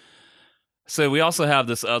also have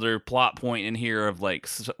this other plot point in here of like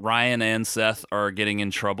Ryan and Seth are getting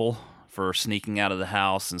in trouble for sneaking out of the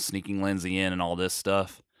house and sneaking Lindsay in and all this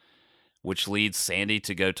stuff, which leads Sandy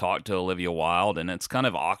to go talk to Olivia Wilde, and it's kind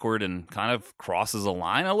of awkward and kind of crosses a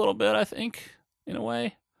line a little bit, I think, in a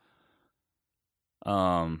way.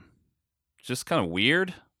 Just kind of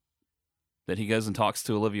weird that he goes and talks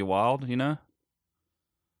to Olivia Wilde,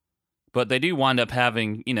 But they do wind up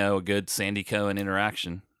having, a good Sandy Cohen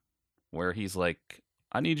interaction where he's like,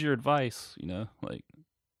 I need your advice, like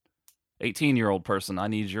 18-year-old person, I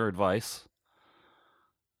need your advice.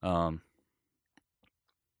 You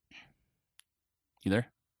there?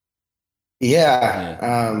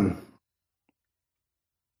 Yeah.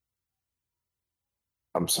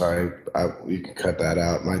 I'm sorry. You can cut that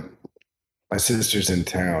out. My sister's in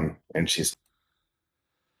town and she's.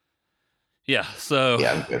 Yeah. So.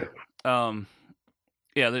 Yeah, I'm good.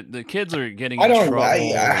 Yeah, the kids are getting in trouble.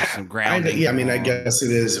 Some grounding. I guess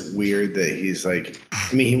it is weird that he's like,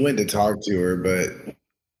 he went to talk to her, but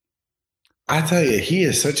I tell you, he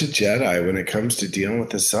is such a Jedi when it comes to dealing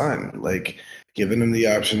with his son. Like, giving him the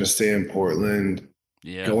option to stay in Portland,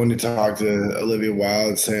 going to talk to Olivia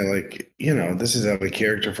Wilde, saying like, this is out of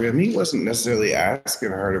character for him. He wasn't necessarily asking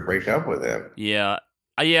her to break up with him. Yeah.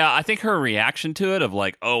 Yeah, I think her reaction to it of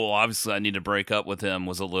like, oh, well, obviously I need to break up with him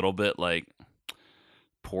was a little bit like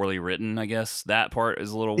poorly written, I guess. That part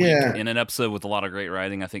is a little weak. In an episode with a lot of great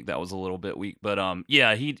writing, I think that was a little bit weak. But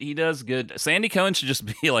yeah, he does good. Sandy Cohen should just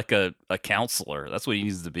be like a counselor. That's what he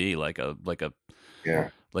needs to be, like a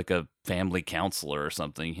family counselor or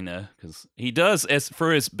something, because he does,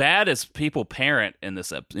 as bad as people parent in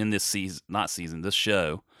this season, this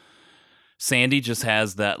show, Sandy just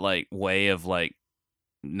has that like way of like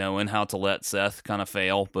knowing how to let Seth kind of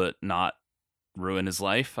fail, but not ruin his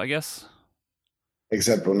life, I guess.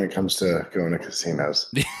 Except when it comes to going to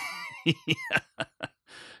casinos.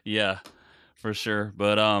 Yeah, for sure.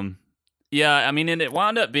 But yeah, and it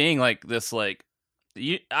wound up being like this, like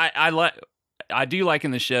I do like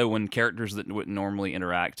in the show when characters that wouldn't normally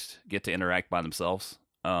get to interact by themselves.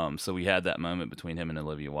 So we had that moment between him and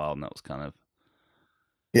Olivia Wilde, and that was kind of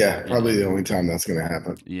probably the only time that's going to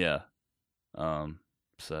happen. Yeah.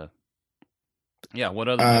 So, yeah, what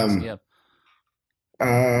other things? Yeah.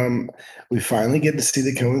 We finally get to see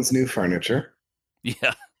the Cohen's new furniture.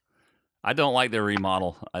 Yeah. I don't like their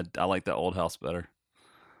remodel. I like the old house better.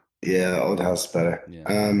 Yeah, old house better.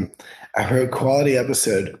 Yeah. I wrote quality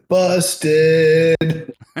episode.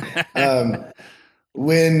 Busted.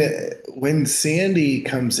 When Sandy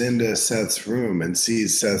comes into Seth's room and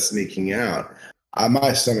sees Seth sneaking out,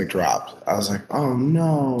 my stomach dropped. I was like, "Oh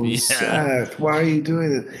no, Seth, why are you doing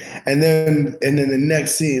this?" And then the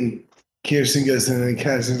next scene, Kirsten goes in and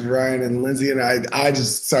catches Ryan and Lindsay, and I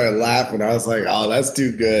just started laughing. I was like, "Oh, that's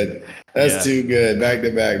too good. That's too good. Back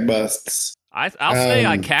to back busts." I'll say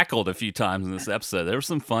I cackled a few times in this episode. There was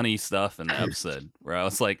some funny stuff in the episode where I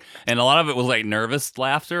was like, and a lot of it was like nervous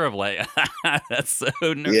laughter of like, "That's so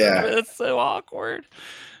nervous. Yeah. That's so awkward."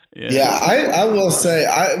 Yeah, I will say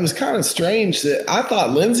it was kind of strange that I thought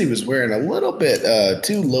Lindsay was wearing a little bit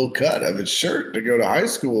too low cut of a shirt to go to high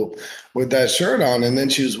school with that shirt on, and then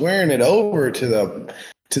she was wearing it over to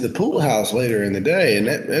the pool house later in the day, and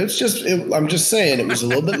I'm just saying it was a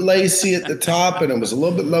little bit lacy at the top, and it was a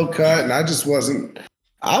little bit low cut, and I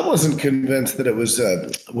wasn't convinced that it was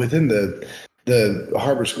within the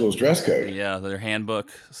Harbor School's dress code. Yeah, their handbook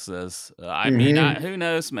says. Who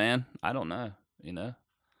knows, man? I don't know.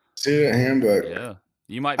 Student handbook. Yeah,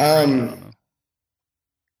 you might be right. I don't know.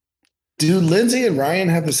 Do Lindsay and Ryan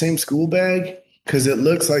have the same school bag? because it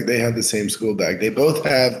looks like they have the same school bag. They both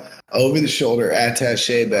have over-the-shoulder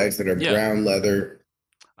attaché bags that are brown leather.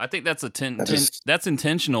 I think that's that's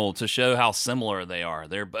intentional to show how similar they are.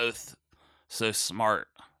 They're both so smart.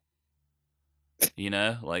 You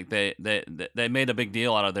know, like they made a big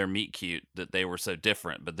deal out of their meet cute that they were so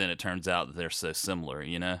different, but then it turns out that they're so similar.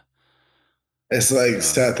 You know, it's like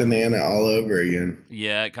Seth and Anna all over again.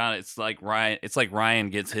 Yeah, it's like Ryan. It's like Ryan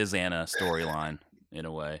gets his Anna storyline in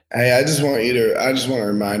a way. Hey, I just want to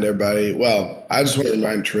remind everybody. Well, I just want to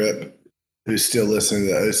remind Tripp, who's still listening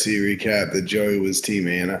to the OC recap, that Joey was Team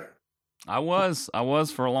Anna. I was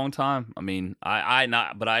for a long time. I mean,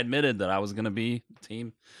 but I admitted that I was going to be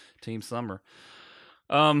Team Summer.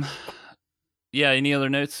 Yeah. Any other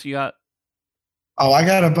notes you got? Oh, I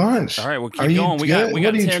got a bunch. All right, well, keep going. We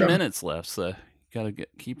got 10 minutes left, so you got to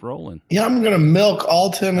keep rolling. Yeah, I'm gonna milk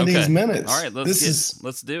all 10 of these minutes. All right,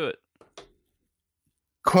 let's do it.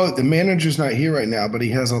 Quote: the manager's not here right now, but he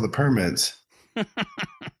has all the permits. But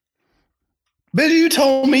you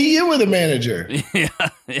told me you were the manager. Yeah.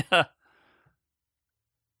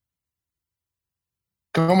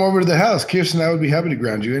 Come over to the house. Kirsten and I would be happy to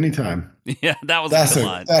ground you anytime. Yeah, that's a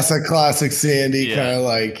line. That's a classic Sandy kind of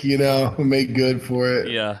like, make good for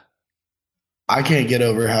it. Yeah. I can't get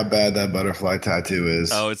over how bad that butterfly tattoo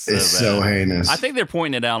is. Oh, it's so heinous. I think they're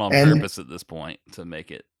pointing it out on purpose at this point to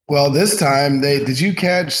make it. Well, this time did you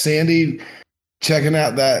catch Sandy checking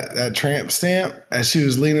out that tramp stamp as she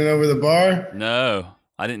was leaning over the bar? No.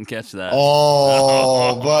 I didn't catch that.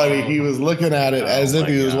 Oh, buddy, he was looking at it as if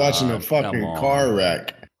he was watching a fucking car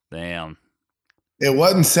wreck. Damn. It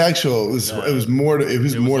wasn't sexual. It was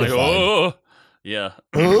mortifying. Like, oh, yeah.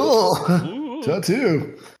 Oh,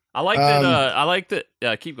 tattoo. I like that. I like that.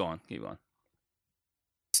 Yeah, keep going.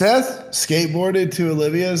 Seth skateboarded to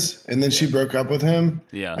Olivia's, and then she broke up with him.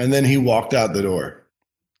 Yeah. And then he walked out the door.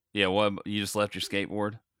 Yeah. What? You just left your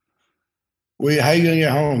skateboard? Wait, how you gonna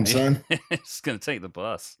get home, son? Just gonna take the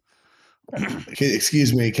bus.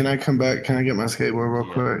 Excuse me. Can I come back? Can I get my skateboard real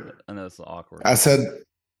quick? I know it's awkward. I said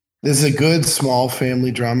this is a good small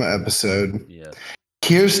family drama episode. Yeah.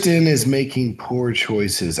 Kirsten is making poor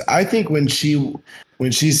choices. I think when she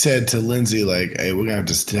said to Lindsay, like, "Hey, we're gonna have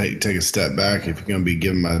to take a step back if you're gonna be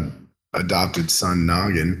giving my adopted son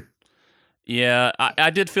noggin." Yeah,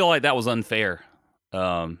 I did feel like that was unfair.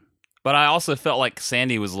 But I also felt like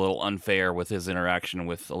Sandy was a little unfair with his interaction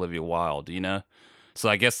with Olivia Wilde, So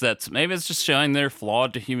I guess maybe it's just showing they're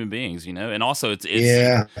flawed to human beings, And also it's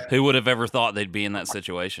who would have ever thought they'd be in that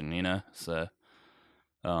situation, So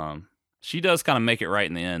she does kind of make it right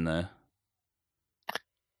in the end, though.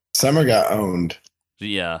 Summer got owned.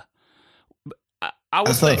 Yeah.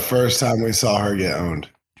 That's the first time we saw her get owned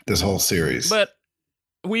this whole series. But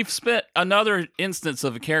we've spent another instance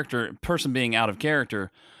of a person being out of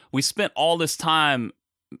character. We spent all this time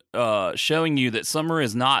showing you that Summer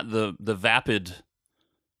is not the vapid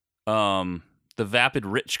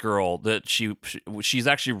rich girl that she's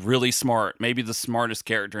actually really smart, maybe the smartest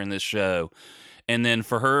character in this show. And then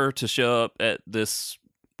for her to show up at this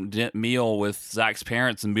meal with Zach's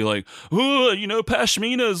parents and be like, oh,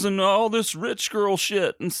 pashminas and all this rich girl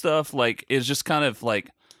shit and stuff, like, it's just kind of like,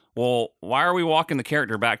 well, why are we walking the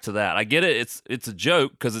character back to that? I get it. It's a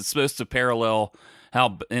joke because it's supposed to parallel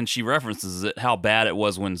and she references it, how bad it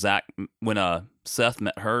was when Seth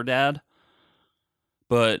met her dad.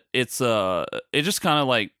 But it just kind of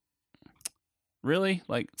like, really,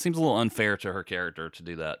 like, seems a little unfair to her character to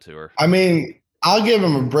do that to her. I mean, I'll give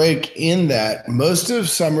him a break in that most of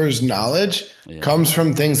Summer's knowledge comes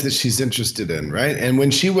from things that she's interested in, right? And when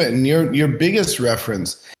she went, and your biggest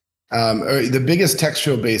reference, or the biggest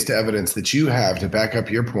textual based evidence that you have to back up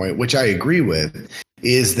your point, which I agree with,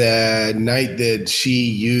 is the night that she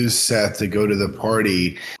used Seth to go to the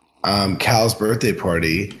party, Cal's birthday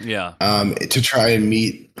party, to try and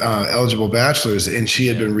meet eligible bachelors. And she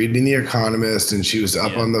had been reading The Economist, and she was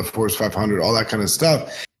up on the Forbes 500, all that kind of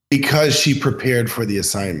stuff, because she prepared for the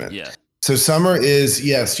assignment. Yeah. So Summer is,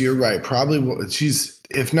 yes, you're right. Probably she's,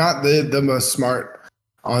 if not the most smart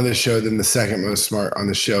on the show, then the second most smart on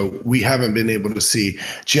the show. We haven't been able to see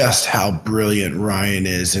just how brilliant Ryan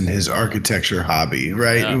is in his architecture hobby,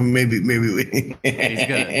 right? Yeah. Maybe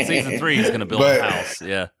season 3 he's gonna build a house.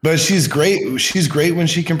 Yeah. But she's great. She's great when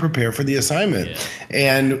she can prepare for the assignment. Yeah.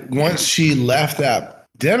 And once she left that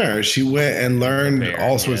dinner, she went and learned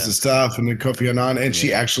all sorts of stuff and the Kofi Annan, and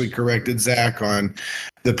she actually corrected Zach on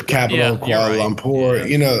the capital of Kuala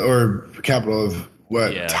Lumpur, or capital of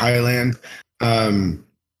Thailand.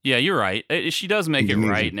 Yeah, you're right. She does make it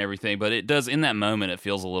right and everything, but it does, in that moment, it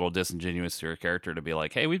feels a little disingenuous to her character to be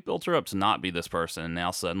like, hey, we built her up to not be this person, and now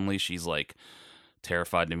suddenly she's like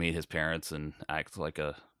terrified to meet his parents and acts like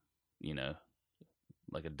a,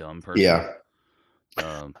 like a dumb person. Yeah.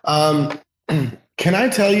 Um, Can I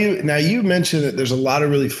tell you now? You mentioned that there's a lot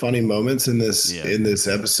of really funny moments in this Yeah. in this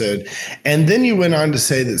episode, and then you went on to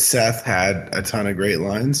say that Seth had a ton of great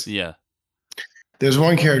lines. yeah. There's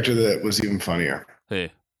one character that was even funnier,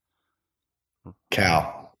 Hey.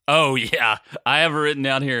 Cal. Oh yeah, I have it written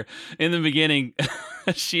down here in the beginning.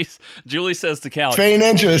 Julie says to Cal, Feign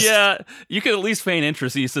interest. "Yeah, you could at least feign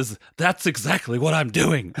interest." He says, "That's exactly what I'm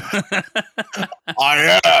doing."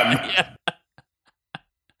 I am. yeah.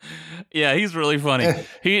 Yeah, he's really funny.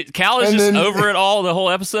 Cal is And just then- over it all the whole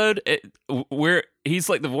episode. Where he's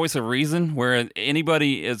like the voice of reason. Where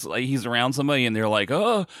anybody is like he's around somebody and they're like,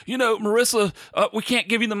 "Oh, Marissa, we can't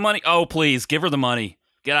give you the money." Oh, please give her the money.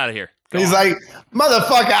 Get out of here. Go He's on. like,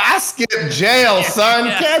 motherfucker, I skipped jail, son.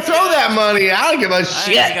 Yeah. Can't throw that money. I don't give a I ain't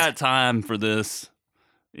shit. got time for this.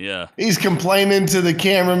 Yeah. He's complaining to the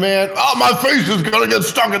cameraman. Oh, my face is gonna get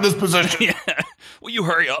stuck in this position. Yeah. Will you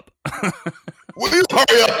hurry up? Will you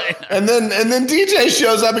hurry up? And then DJ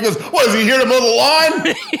shows up and goes, "What is he here to mow the lawn?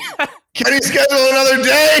 Can he schedule another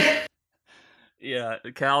day?" Yeah,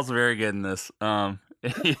 Cal's very good in this.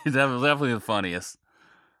 He's definitely the funniest.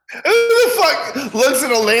 Who the fuck looks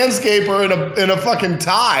at a landscaper in a fucking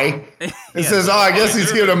tie and Yeah. says, "Oh, I guess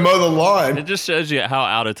he's here to mow the lawn"? It just shows you how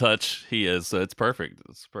out of touch he is. So it's perfect.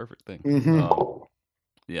 It's a perfect thing. Mhm.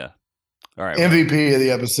 Yeah. All right. MVP of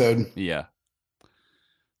the episode. Yeah.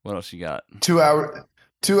 What else you got? 2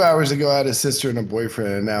 hours ago, I had a sister and a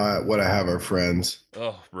boyfriend, and now I have our friends.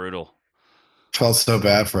 Oh, brutal. Felt so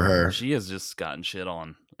bad for her. She has just gotten shit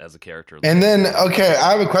on as a character. And then, okay,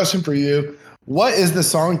 I have a question for you. What is the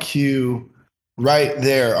song cue right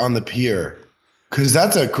there on the pier? Because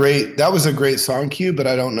that was a great song cue, but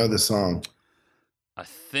I don't know the song. I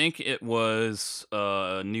think it was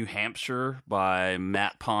New Hampshire by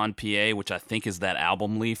Matt Pond, PA, which I think is that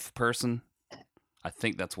Album Leaf person. I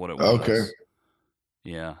think that's what it was. Okay.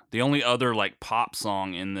 Yeah. The only other like pop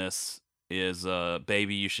song in this is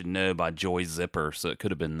Baby You Should Know by Joy Zipper, so it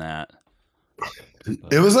could have been that.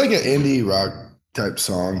 It was like an indie rock type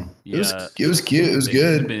song. Yeah. It was cute. It was It could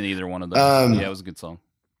have good. been either one of those. Yeah, it was a good song.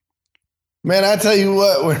 Man, I tell you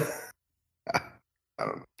what,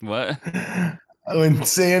 What? when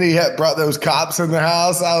Sandy had brought those cops in the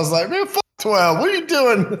house, I was like, man, fuck 12. What are you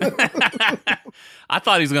doing? I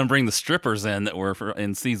thought he was going to bring the strippers in that were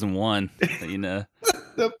in season 1, The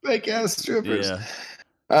fake ass strippers.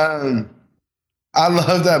 Yeah. I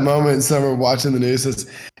love that moment. Summer watching the news.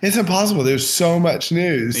 It's impossible. There's so much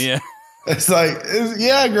news. Yeah. It's like,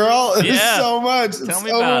 yeah, girl. It's Yeah. so much. It's Tell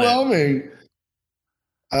me about it. overwhelming.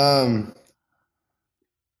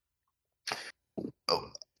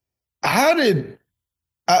 How did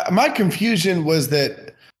my confusion was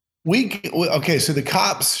that okay, so the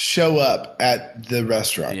cops show up at the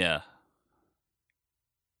restaurant Yeah.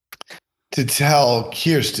 to tell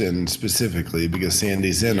Kirsten specifically, because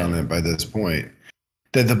Sandy's in on it by this point,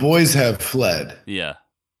 that the boys have fled. Yeah.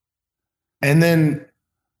 And then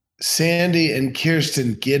Sandy and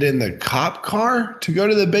Kirsten get in the cop car to go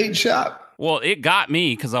to the bait shop. Well, it got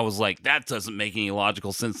me because I was like, that doesn't make any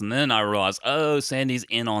logical sense. And then I realized, oh, Sandy's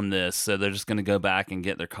in on this. So they're just going to go back and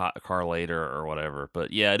get their car later or whatever.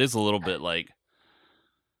 But yeah, it is a little bit like,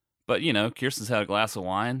 but Kirsten's had a glass of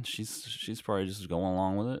wine. She's probably just going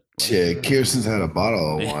along with it. Shit, Kirsten's had a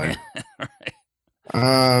bottle of wine. Right.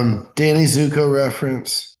 Danny Zuko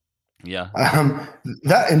reference. Yeah.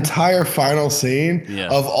 That entire final scene Yeah.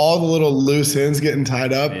 of all the little loose ends getting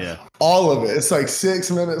tied up, Yeah. all of it. It's like 6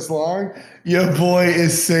 minutes long. Your boy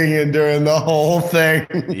is singing during the whole thing.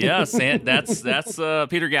 Yeah, that's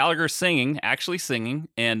Peter Gallagher actually singing.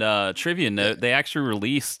 And trivia note, they actually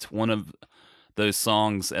released one of those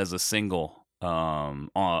songs as a single,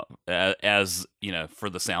 as for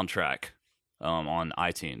the soundtrack, on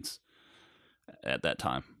iTunes at that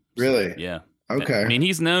time. Really? Yeah. Okay. I mean,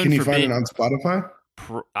 he's known. Can you for find being, it on Spotify?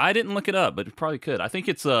 I didn't look it up, but it probably could. I think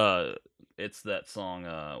it's that song.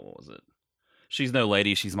 What was it? She's No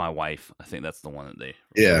Lady, She's My Wife. I think that's the one that they.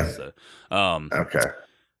 Yeah. released, So, Okay.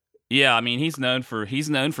 yeah, I mean, he's known for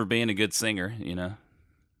being a good singer,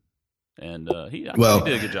 and I think he did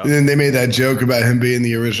a good job. And then they made that joke about him being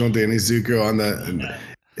the original Danny Zuko on the.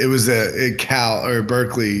 It was a Cal or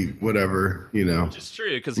Berkeley, whatever, Which is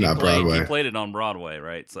true because he Not Broadway. played it on Broadway,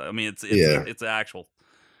 right? So I mean, it's Yeah. it's an actual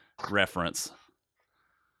reference.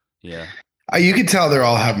 Yeah. You could tell they're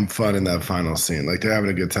all having fun in that final scene. Like they're having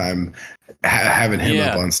a good time having him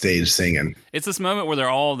Yeah. up on stage singing. It's this moment where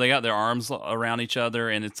they got their arms around each other,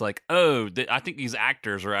 and it's like, oh, I think these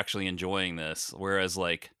actors are actually enjoying this. Whereas,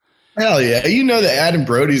 like, Hell yeah. You know that Adam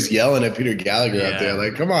Brody's yelling at Peter Gallagher out there.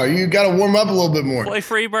 Like, come on, you got to warm up a little bit more. Play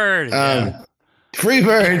Freebird.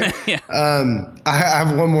 Freebird. Yeah. I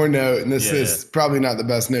have one more note, and this is probably not the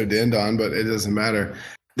best note to end on, but it doesn't matter.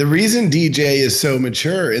 The reason DJ is so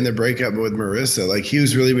mature in the breakup with Marissa, like he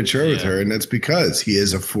was really mature with her, and that's because he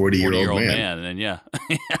is a 40-year-old man. And yeah,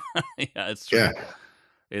 it's true. Yeah.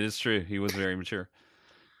 It is true. He was very mature.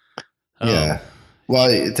 Yeah. Well,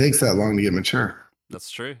 it takes that long to get mature. That's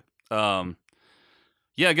true.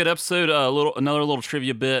 Yeah, good episode. Another little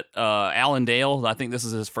trivia bit. Alan Dale, I think this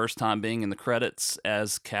is his first time being in the credits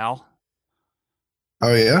as Cal.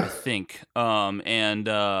 Oh yeah, I think.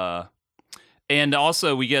 And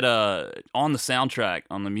also we get on the soundtrack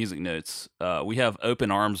on the music notes. We have "Open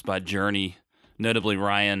Arms" by Journey. Notably,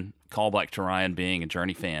 Ryan, callback to Ryan being a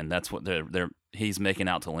Journey fan. That's what he's making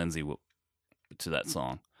out to Lindsay to that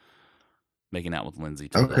song. Making out with Lindsay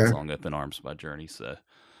to that song, "Open Arms" by Journey. So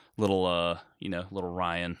little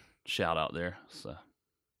Ryan shout out there. So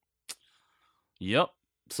yep.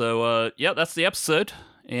 So that's the episode.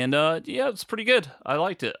 And it's pretty good. I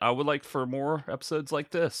liked it. I would like for more episodes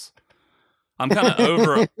like this. I'm kind of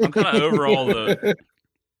over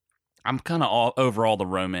all the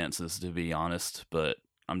romances, to be honest, but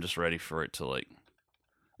I'm just ready for it to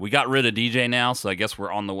we got rid of DJ now, so I guess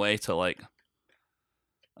we're on the way to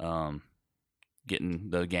getting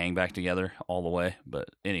the gang back together all the way. But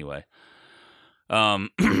anyway, yeah,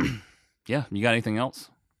 you got anything else?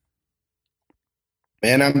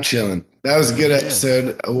 Man, I'm chilling. That was a good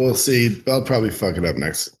episode. We'll see. I'll probably fuck it up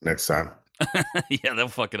next time. Yeah, they'll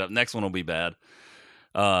fuck it up. Next one will be bad.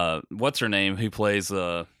 What's her name? Who plays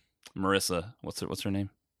Marissa? What's her name?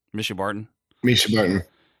 Misha Barton. Misha Barton.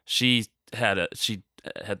 She had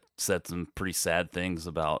said some pretty sad things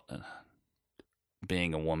about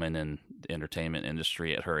being a woman in the entertainment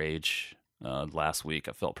industry at her age. Last week,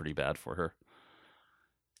 I felt pretty bad for her.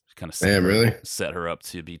 Kind of set her up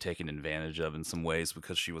to be taken advantage of in some ways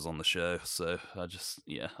because she was on the show. So I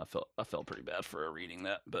felt pretty bad for her reading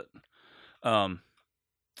that. But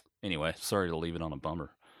anyway, sorry to leave it on a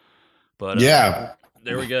bummer. But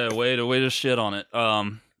there we go. Way to shit on it.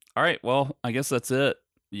 All right. Well, I guess that's it.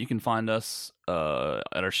 You can find us at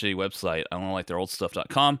our shitty website,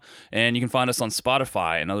 IDon'tLikeTheirOldStuff.com, and you can find us on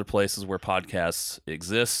Spotify and other places where podcasts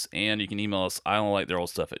exist. And you can email us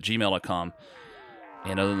IDon'tLikeTheirOldStuff@gmail.com.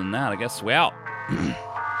 And other than that, I guess we out.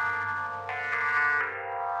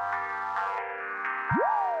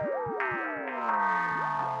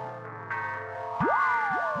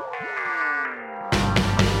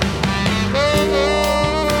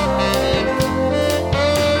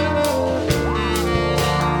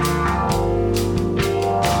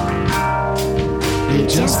 You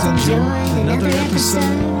just enjoyed another episode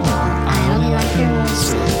of I Only Like Your Old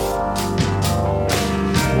Stuff.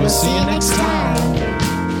 We'll see you next time.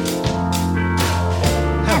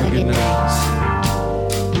 Have a good night.